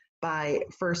by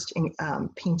first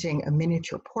painting a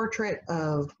miniature portrait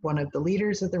of one of the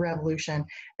leaders of the Revolution,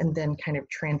 and then kind of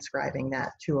transcribing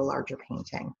that to a larger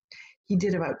painting. He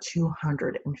did about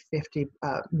 250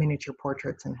 miniature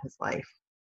portraits in his life.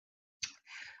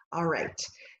 All right,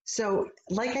 so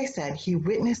like I said, he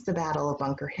witnessed the Battle of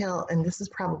Bunker Hill, and this is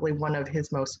probably one of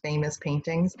his most famous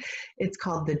paintings. It's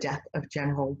called The Death of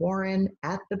General Warren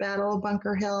at the Battle of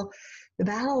Bunker Hill. The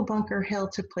Battle of Bunker Hill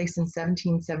took place in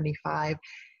 1775,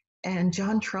 and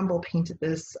John Trumbull painted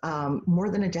this more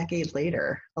than a decade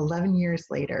later, 11 years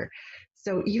later.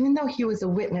 So even though he was a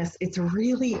witness, it's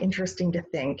really interesting to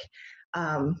think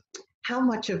how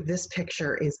much of this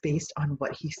picture is based on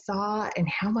what he saw, and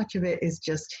how much of it is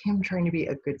just him trying to be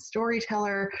a good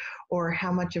storyteller, or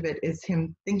how much of it is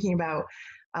him thinking about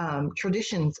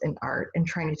traditions in art and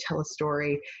trying to tell a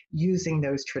story using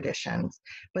those traditions.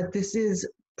 But this is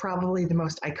probably the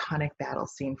most iconic battle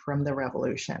scene from the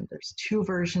Revolution. There's two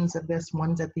versions of this.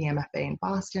 One's at the MFA in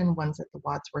Boston, one's at the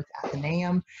Wadsworth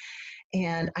Athenaeum.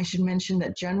 And I should mention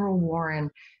that General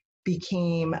Warren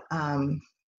became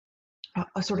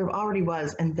sort of already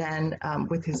was, and then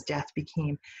with his death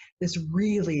became this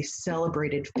really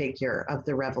celebrated figure of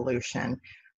the Revolution.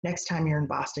 Next time you're in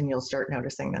Boston, you'll start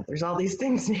noticing that there's all these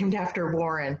things named after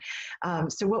Warren.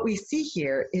 So what we see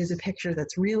here is a picture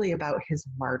that's really about his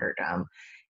martyrdom,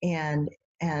 and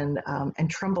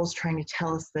Trumbull's trying to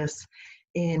tell us this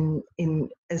in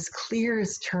as clear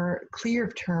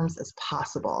of terms as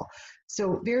possible.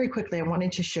 So very quickly, I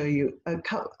wanted to show you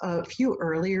a few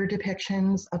earlier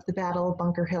depictions of the Battle of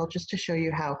Bunker Hill, just to show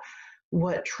you how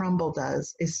what Trumbull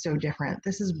does is so different.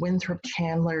 This is Winthrop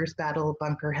Chandler's Battle of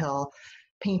Bunker Hill,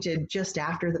 painted just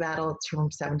after the battle. It's from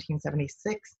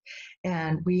 1776.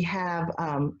 And we have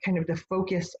kind of the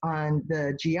focus on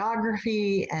the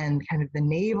geography and kind of the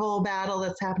naval battle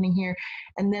that's happening here.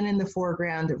 And then in the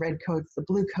foreground, the red coats, the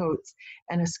blue coats,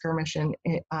 and a skirmish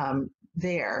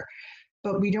there.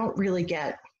 But we don't really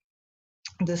get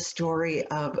the story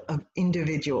of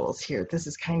individuals here. This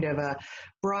is kind of a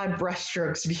broad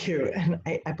brushstrokes view. And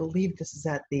I believe this is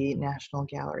at the National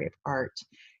Gallery of Art.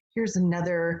 Here's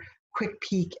another quick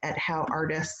peek at how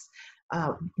artists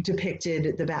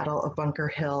depicted the Battle of Bunker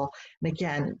Hill. And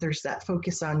again, there's that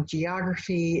focus on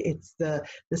geography. It's the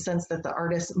sense that the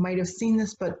artists might have seen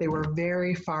this, but they were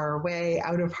very far away,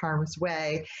 out of harm's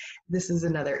way. This is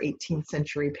another 18th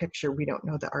century picture. We don't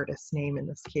know the artist's name in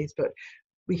this case, but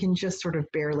we can just sort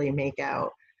of barely make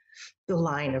out the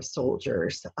line of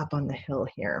soldiers up on the hill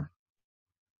here.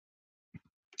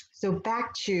 So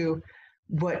back to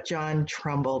what John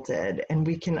Trumbull did, and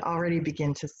we can already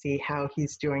begin to see how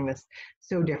he's doing this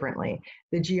so differently.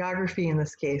 The geography in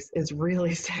this case is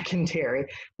really secondary.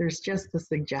 There's just the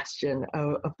suggestion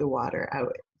of the water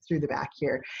out through the back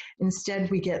here.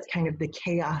 Instead, we get kind of the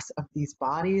chaos of these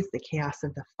bodies, the chaos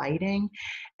of the fighting,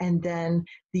 and then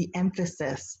the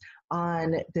emphasis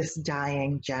on this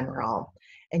dying general.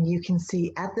 And you can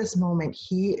see at this moment,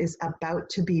 he is about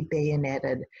to be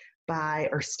bayoneted by,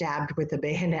 or stabbed with a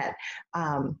bayonet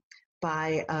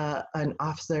by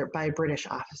by a British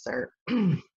officer.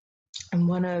 And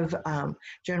one of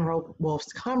General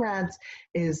Wolfe's comrades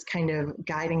is kind of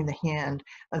guiding the hand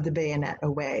of the bayonet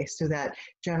away so that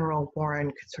General Warren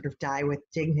could sort of die with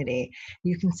dignity.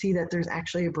 You can see that there's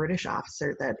actually a British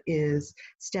officer that is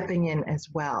stepping in as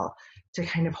well to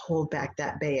kind of hold back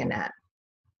that bayonet.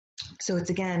 So it's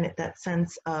again that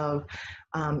sense of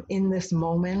in this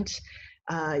moment,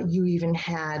 you even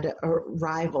had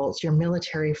rivals, your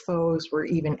military foes were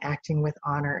even acting with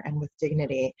honor and with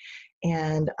dignity.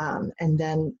 And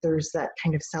then there's that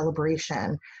kind of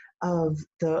celebration of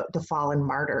the fallen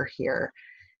martyr here.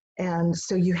 And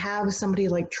so you have somebody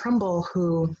like Trumbull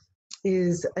who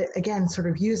is, again, sort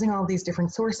of using all these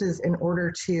different sources in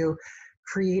order to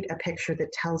create a picture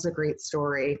that tells a great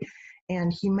story.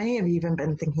 And he may have even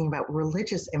been thinking about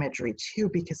religious imagery too,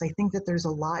 because I think that there's a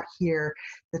lot here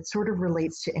that sort of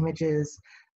relates to images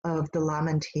of the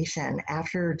lamentation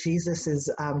after Jesus is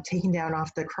taken down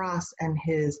off the cross, and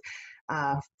his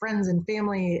friends and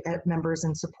family members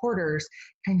and supporters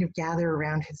kind of gather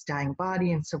around his dying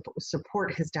body and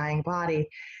support his dying body.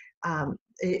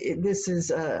 This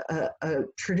is a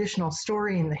traditional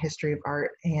story in the history of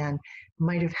art and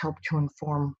might have helped to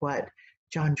inform what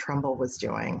John Trumbull was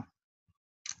doing.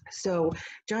 So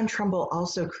John Trumbull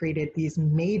also created these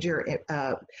major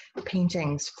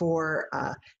paintings for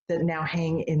that now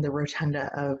hang in the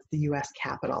rotunda of the U.S.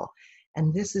 Capitol.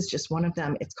 And this is just one of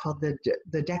them. It's called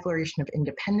the Declaration of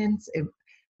Independence,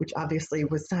 which obviously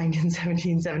was signed in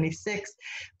 1776,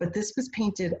 but this was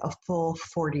painted a full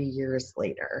 40 years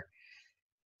later.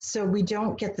 So we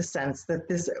don't get the sense that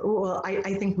this, well,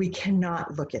 I think we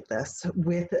cannot look at this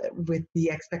with the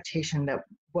expectation that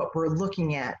what we're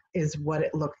looking at is what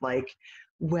it looked like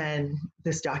when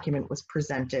this document was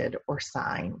presented or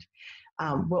signed.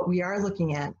 What we are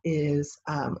looking at is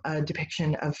a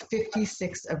depiction of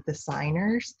 56 of the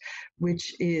signers,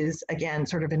 which is, again,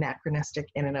 sort of anachronistic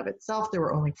in and of itself. There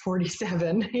were only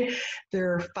 47.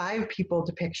 There are 5 people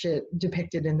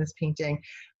depicted in this painting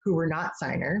who were not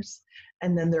signers.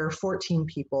 And then there are 14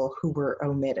 people who were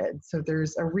omitted. So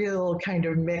there's a real kind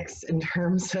of mix in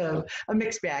terms of, a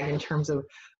mixed bag in terms of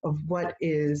what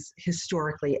is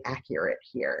historically accurate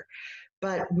here.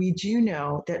 But we do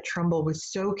know that Trumbull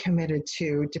was so committed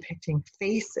to depicting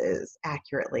faces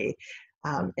accurately.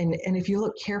 And if you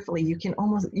look carefully, you can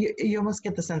you almost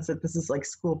get the sense that this is like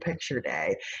school picture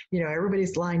day. You know,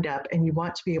 everybody's lined up and you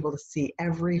want to be able to see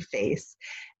every face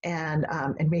and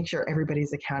make sure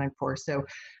everybody's accounted for. So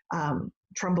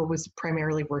Trumbull was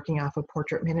primarily working off of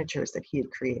portrait miniatures that he had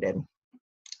created.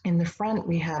 In the front,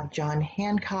 we have John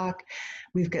Hancock,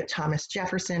 we've got Thomas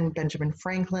Jefferson, Benjamin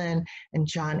Franklin, and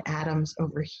John Adams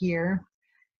over here.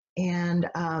 And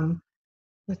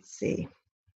let's see.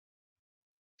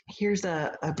 Here's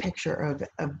a picture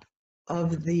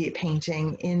of the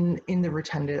painting in the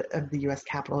rotunda of the U.S.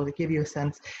 Capitol to give you a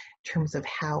sense in terms of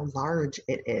how large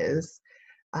it is.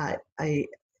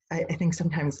 I think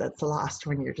sometimes that's lost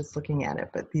when you're just looking at it,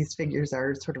 but these figures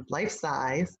are sort of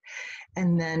life-size.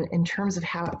 And then in terms of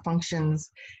how it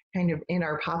functions kind of in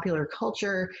our popular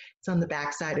culture, it's on the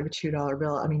backside of a $2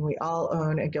 bill. I mean, we all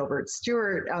own a Gilbert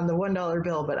Stuart on the $1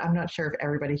 bill, but I'm not sure if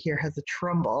everybody here has a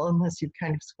Trumbull unless you've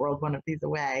kind of squirreled one of these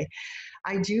away.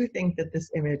 I do think that this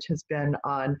image has been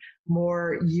on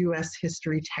more U.S.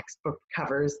 history textbook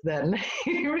covers than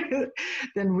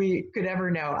we could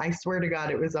ever know. I swear to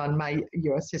God, it was on my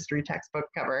U.S. history textbook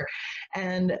cover.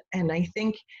 And I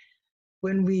think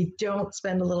when we don't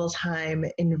spend a little time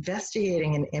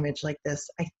investigating an image like this,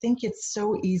 I think it's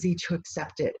so easy to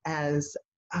accept it as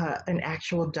an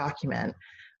actual document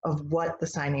of what the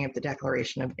signing of the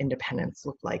Declaration of Independence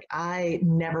looked like. I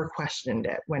never questioned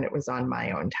it when it was on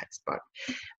my own textbook.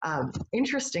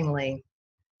 Interestingly,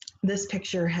 this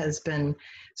picture has been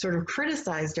sort of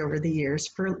criticized over the years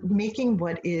for making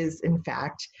what is, in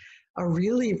fact, a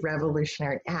really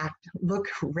revolutionary act look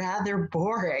rather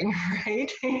boring,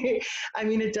 right? I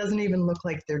mean, it doesn't even look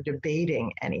like they're debating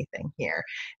anything here.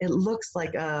 It looks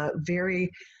like a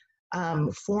very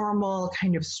formal,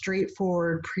 kind of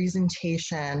straightforward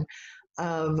presentation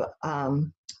of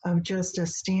just a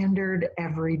standard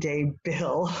everyday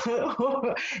bill.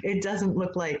 It doesn't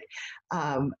look like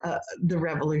the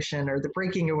revolution or the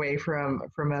breaking away from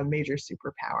a major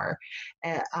superpower.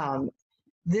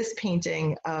 This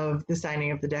painting of the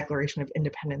signing of the Declaration of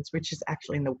Independence, which is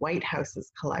actually in the White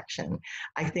House's collection,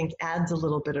 I think adds a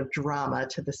little bit of drama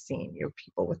to the scene. You have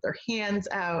people with their hands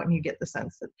out, and you get the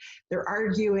sense that they're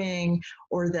arguing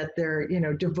or that they're, you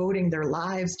know, devoting their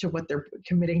lives to what they're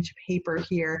committing to paper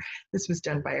here. This was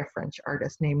done by a French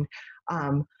artist named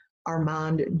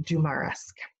Armand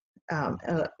Dumaresque.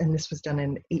 and this was done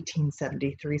in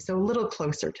 1873, so a little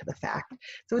closer to the fact.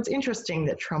 So it's interesting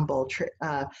that Trumbull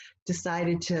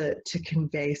decided to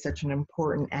convey such an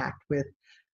important act with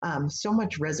so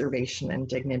much reservation and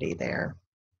dignity there.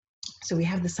 So we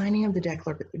have the signing of the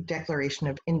Declaration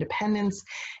of Independence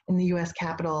in the U.S.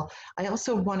 Capitol. I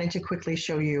also wanted to quickly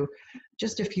show you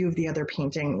just a few of the other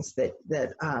paintings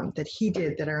that he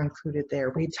did that are included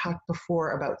there. We talked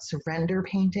before about surrender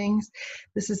paintings.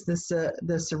 This is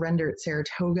the Surrender at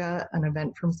Saratoga, an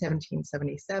event from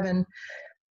 1777,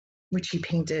 which he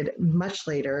painted much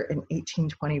later in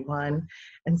 1821.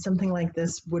 And something like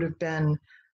this would have been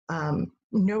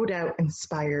no doubt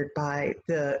inspired by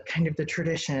the kind of the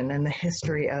tradition and the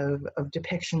history of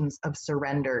depictions of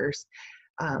surrenders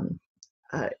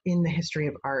in the history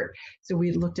of art. So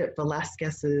we looked at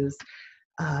Velázquez's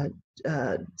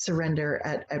surrender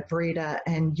at Breda,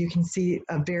 and you can see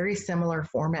a very similar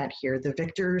format here. The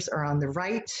victors are on the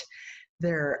right.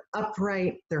 They're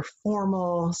upright, they're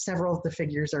formal. Several of the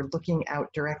figures are looking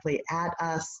out directly at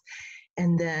us.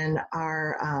 And then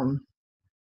our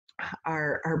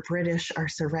British are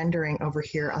surrendering over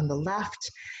here on the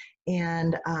left.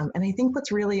 And I think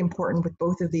what's really important with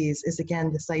both of these is,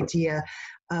 again, this idea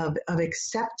of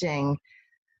accepting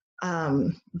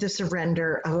the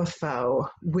surrender of a foe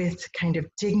with kind of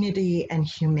dignity and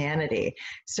humanity.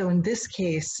 So in this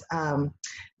case,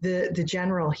 the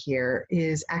general here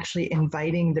is actually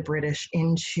inviting the British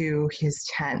into his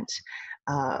tent,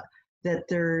 that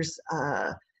there's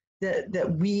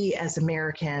that we as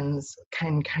Americans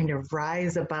can kind of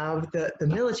rise above the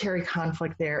military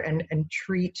conflict there and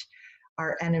treat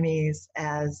our enemies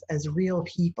as real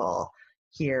people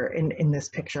here in this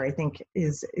picture, I think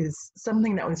is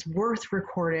something that was worth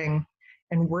recording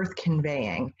and worth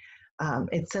conveying.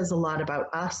 It says a lot about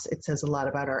us, it says a lot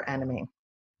about our enemy.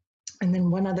 And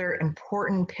then one other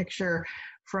important picture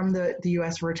from the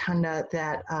US Rotunda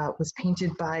that was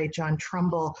painted by John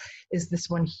Trumbull is this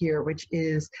one here, which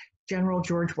is General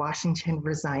George Washington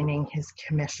resigning his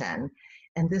commission.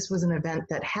 And this was an event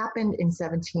that happened in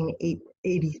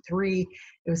 1783.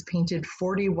 It was painted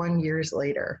 41 years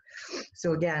later.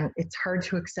 So again, it's hard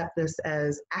to accept this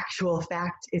as actual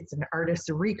fact. It's an artist's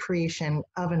recreation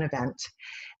of an event.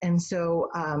 And so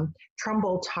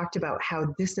Trumbull talked about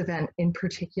how this event in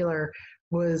particular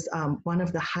was one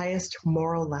of the highest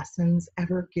moral lessons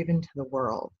ever given to the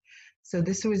world. So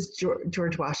this was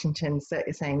George Washington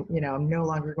saying, you know, I'm no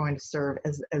longer going to serve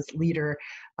as leader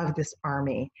of this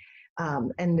army.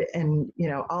 And you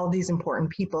know, all these important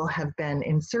people have been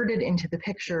inserted into the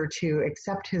picture to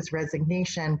accept his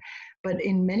resignation. But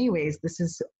in many ways, this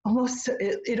is almost,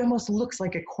 it almost looks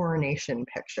like a coronation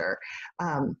picture.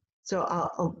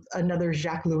 So another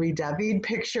Jacques-Louis David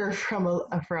picture from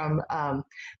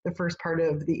the first part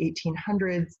of the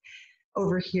 1800s.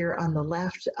 Over here on the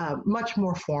left, much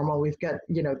more formal. We've got,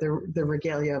 you know, the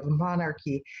regalia of a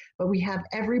monarchy, but we have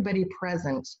everybody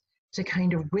present to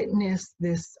kind of witness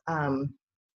this,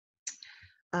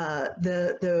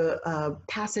 the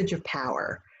passage of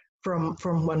power from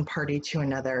one party to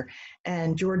another.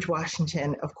 And George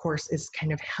Washington, of course, is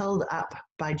kind of held up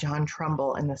by John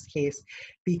Trumbull in this case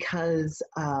because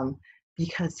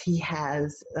he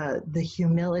has the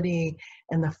humility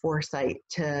and the foresight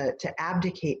to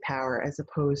abdicate power as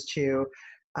opposed to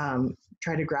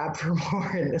try to grab for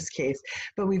more in this case.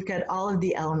 But we've got all of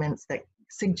the elements that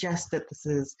suggest that this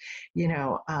is, you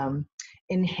know,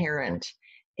 inherent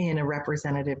in a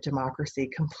representative democracy,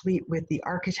 complete with the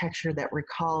architecture that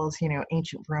recalls, you know,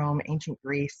 ancient Rome, ancient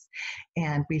Greece.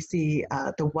 And we see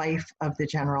the wife of the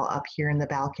general up here in the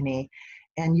balcony.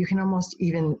 And you can almost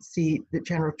even see that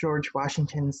General George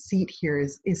Washington's seat here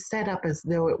is set up as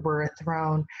though it were a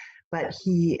throne, but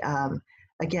he,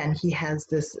 again, he has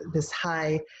this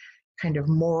high kind of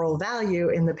moral value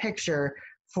in the picture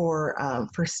for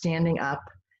standing up,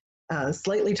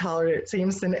 slightly taller, it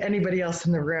seems, than anybody else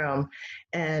in the room,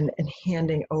 and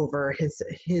handing over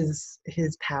his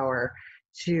power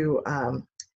to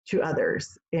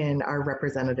others in our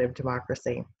representative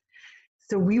democracy.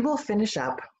 So we will finish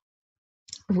up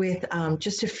with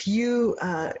just a few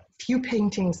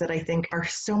paintings that I think are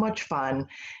so much fun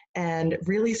and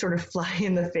really sort of fly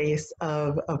in the face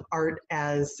of art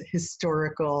as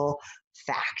historical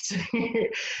fact.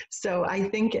 So I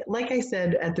think, like I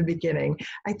said at the beginning,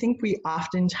 I think we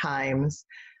oftentimes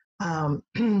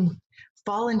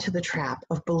fall into the trap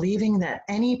of believing that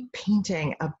any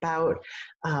painting about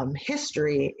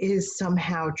history is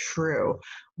somehow true,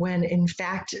 when in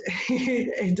fact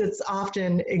it's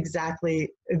often exactly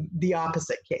the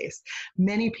opposite case.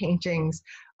 Many paintings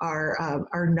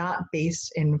are not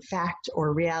based in fact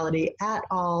or reality at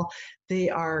all. They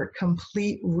are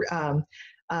complete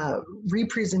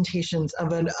representations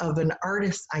of an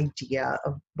artist's idea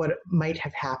of what might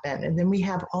have happened. And then we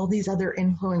have all these other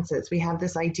influences. We have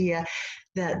this idea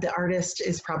that the artist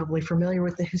is probably familiar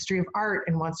with the history of art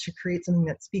and wants to create something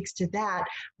that speaks to that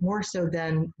more so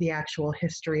than the actual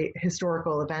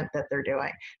historical event that they're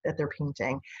doing, that they're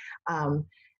painting.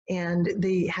 And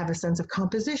they have a sense of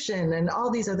composition and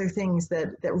all these other things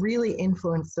that really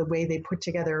influence the way they put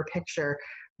together a picture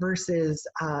versus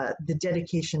the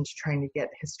dedication to trying to get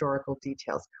historical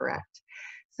details correct.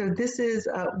 So this is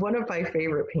one of my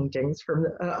favorite paintings from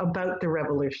about the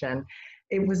Revolution.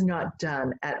 It was not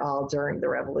done at all during the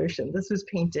Revolution. This was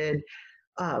painted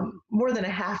more than a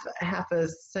half a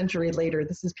century later.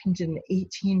 This was painted in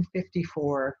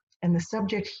 1854. And the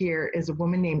subject here is a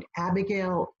woman named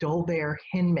Abigail Dolbear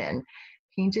Hinman,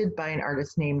 painted by an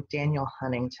artist named Daniel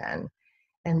Huntington.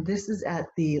 And this is at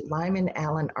the Lyman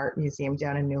Allen Art Museum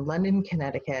down in New London,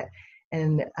 Connecticut.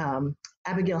 And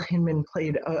Abigail Hinman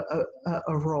played a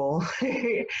role.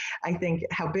 I think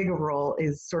how big a role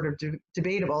is sort of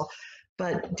debatable.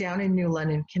 But down in New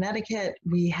London, Connecticut,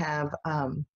 we have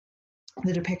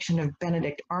the depiction of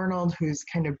Benedict Arnold, who's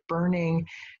kind of burning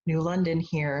New London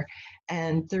here.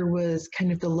 And there was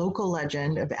kind of the local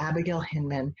legend of Abigail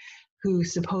Hinman, who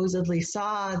supposedly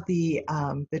saw the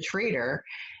traitor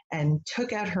and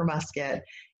took out her musket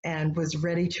and was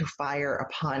ready to fire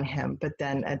upon him. But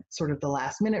then at sort of the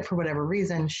last minute, for whatever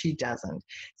reason, she doesn't.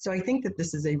 So I think that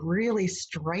this is a really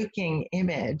striking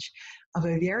image of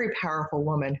a very powerful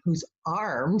woman who's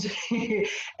armed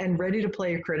and ready to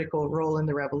play a critical role in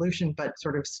the revolution, but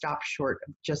sort of stopped short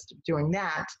of just doing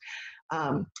that.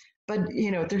 But, you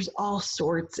know, there's all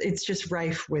sorts, it's just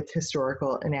rife with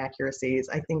historical inaccuracies.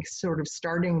 I think sort of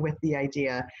starting with the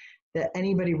idea that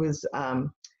anybody was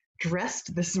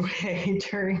dressed this way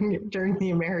during the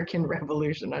American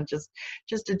Revolution on just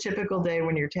a typical day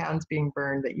when your town's being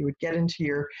burned, that you would get into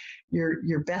your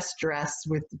best dress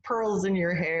with pearls in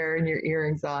your hair and your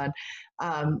earrings on.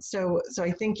 So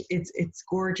I think it's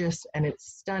gorgeous and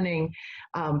it's stunning,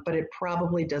 but it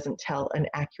probably doesn't tell an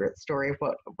accurate story of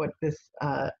what this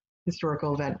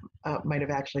historical event might have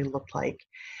actually looked like.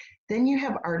 Then you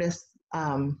have artists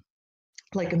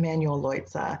like Emanuel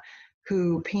Leutze,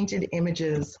 who painted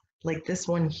images like this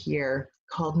one here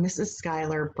called Mrs.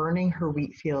 Schuyler Burning Her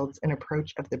Wheat Fields in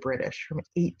Approach of the British from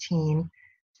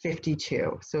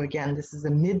 1852. So again, this is a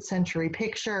mid-century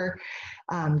picture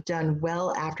done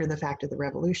well after the fact of the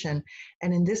Revolution.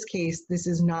 And in this case, this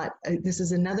is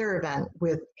another event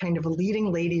with kind of a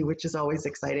leading lady, which is always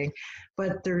exciting,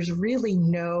 but there's really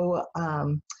no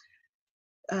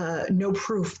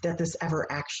proof that this ever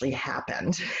actually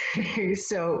happened.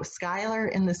 So Schuyler,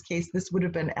 in this case, this would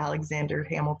have been Alexander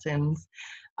Hamilton's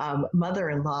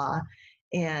mother-in-law,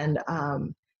 and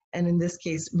in this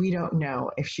case, we don't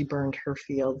know if she burned her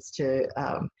fields to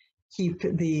keep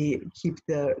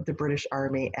the British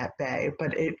Army at bay.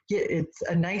 But it's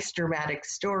a nice dramatic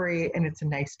story, and it's a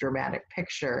nice dramatic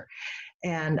picture.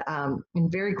 And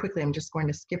very quickly, I'm just going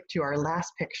to skip to our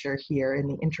last picture here in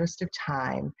the interest of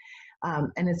time.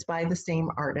 And it's by the same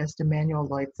artist, Emanuel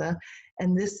Leutze.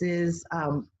 And this is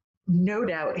no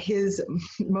doubt his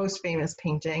most famous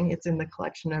painting. It's in the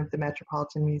collection of the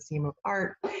Metropolitan Museum of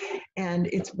Art. And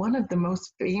it's one of the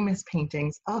most famous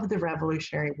paintings of the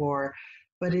Revolutionary War,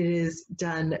 but it is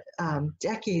done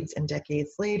decades and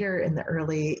decades later in the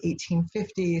early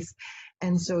 1850s.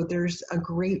 And so there's a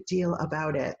great deal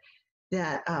about it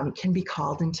that can be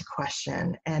called into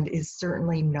question and is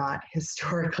certainly not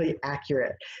historically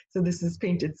accurate. So this is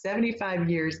painted 75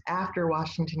 years after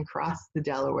Washington crossed the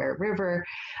Delaware River.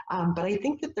 But I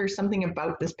think that there's something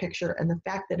about this picture and the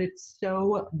fact that it's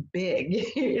so big.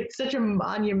 It's such a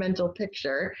monumental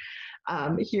picture.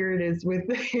 Here it is with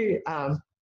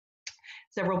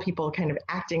several people kind of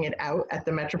acting it out at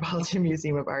the Metropolitan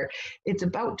Museum of Art. It's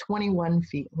about 21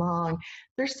 feet long.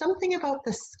 There's something about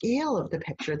the scale of the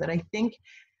picture that I think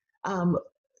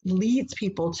leads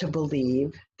people to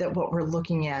believe that what we're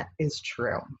looking at is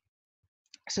true.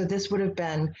 So this would have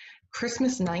been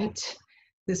Christmas night.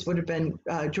 This would have been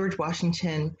George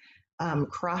Washington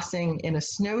crossing in a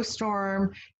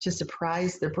snowstorm to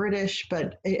surprise the British.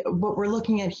 But what we're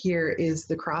looking at here is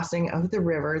the crossing of the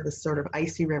river, this sort of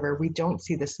icy river. We don't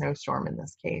see the snowstorm in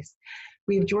this case.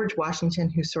 We have George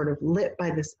Washington who's sort of lit by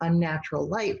this unnatural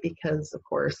light because, of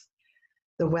course,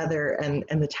 the weather and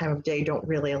the time of day don't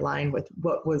really align with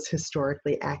what was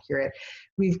historically accurate.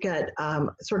 We've got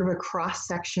sort of a cross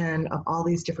section of all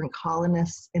these different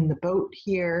colonists in the boat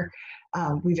here.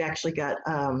 We've actually got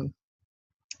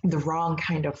the wrong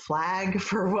kind of flag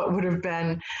for what would have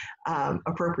been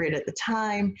appropriate at the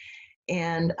time.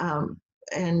 And,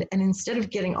 and instead of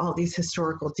getting all these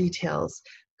historical details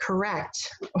correct,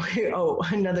 oh,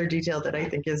 another detail that I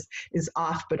think is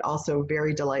off but also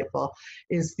very delightful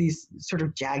is these sort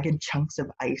of jagged chunks of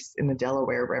ice in the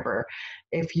Delaware River.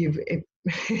 If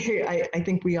I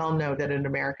think we all know that in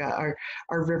America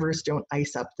our rivers don't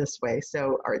ice up this way.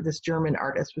 So this German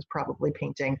artist was probably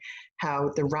painting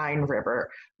how the Rhine River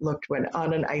looked when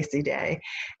on an icy day,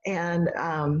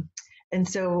 and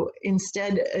so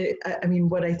instead, I mean,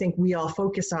 what I think we all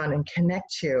focus on and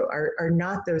connect to are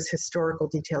not those historical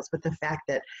details, but the fact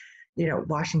that, you know,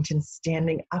 Washington's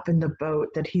standing up in the boat,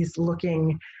 that he's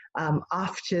looking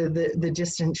off to the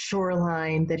distant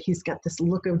shoreline, that he's got this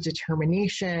look of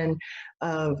determination,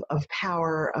 of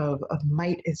power, of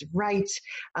might is right,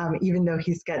 even though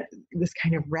he's got this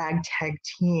kind of ragtag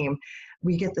team.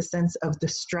 We get the sense of the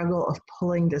struggle of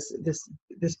pulling this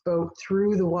boat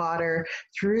through the water,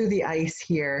 through the ice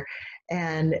here,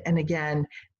 and again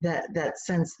that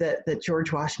sense that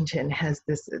George Washington has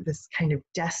this kind of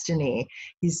destiny.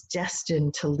 He's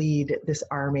destined to lead this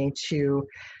army to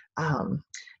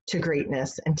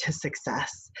greatness and to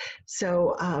success.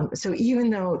 So so even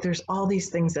though there's all these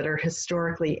things that are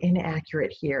historically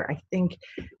inaccurate here, I think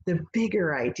the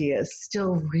bigger ideas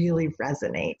still really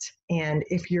resonate. And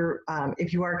if you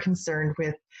are concerned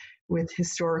with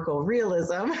historical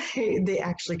realism, they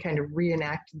actually kind of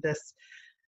reenact this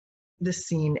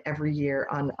scene every year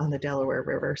on the Delaware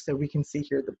River. So we can see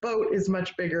here the boat is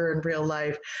much bigger in real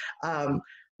life.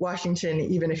 Washington,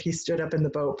 even if he stood up in the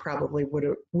boat, probably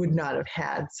would not have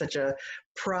had such a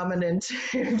prominent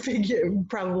figure,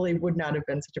 probably would not have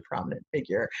been such a prominent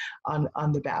figure on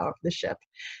the bow of the ship.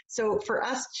 So for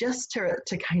us, just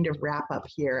to kind of wrap up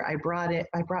here, I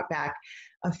brought back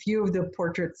a few of the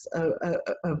portraits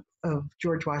of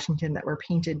George Washington that were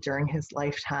painted during his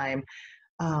lifetime.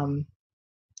 And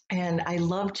I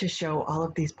love to show all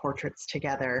of these portraits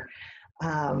together.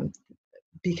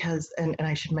 Because, and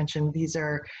I should mention, these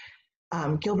are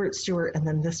Gilbert Stuart, and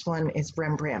then this one is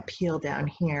Rembrandt Peale down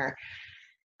here.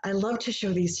 I love to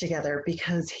show these together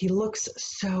because he looks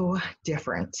so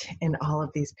different in all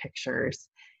of these pictures.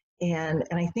 And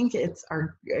I think it's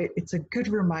a good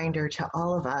reminder to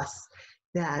all of us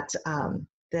that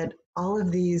that all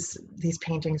of these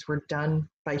paintings were done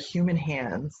by human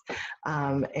hands,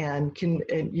 and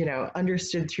you know,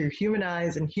 understood through human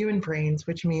eyes and human brains,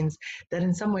 which means that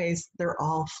in some ways they're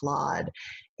all flawed,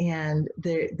 and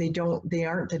they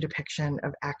aren't the depiction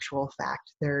of actual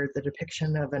fact. They're the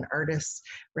depiction of an artist's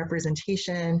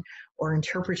representation or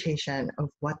interpretation of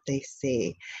what they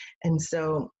see. And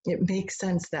so it makes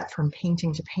sense that from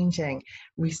painting to painting,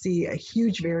 we see a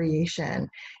huge variation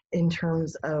in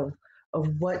terms of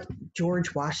what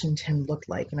George Washington looked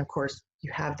like. And of course,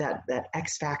 you have that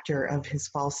X factor of his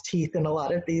false teeth in a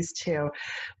lot of these too.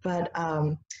 But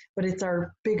it's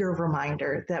our bigger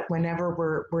reminder that whenever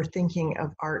we're thinking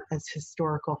of art as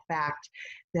historical fact,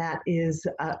 that is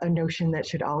a notion that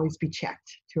should always be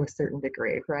checked to a certain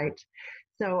degree, right?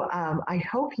 So I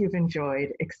hope you've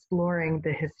enjoyed exploring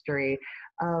the history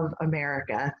of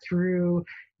America through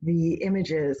the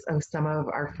images of some of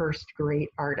our first great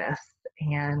artists.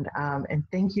 And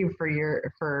thank you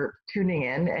for tuning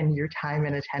in and your time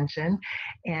and attention.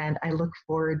 And I look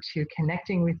forward to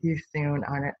connecting with you soon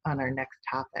on our next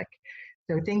topic.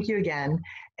 So thank you again,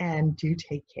 and do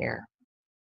take care.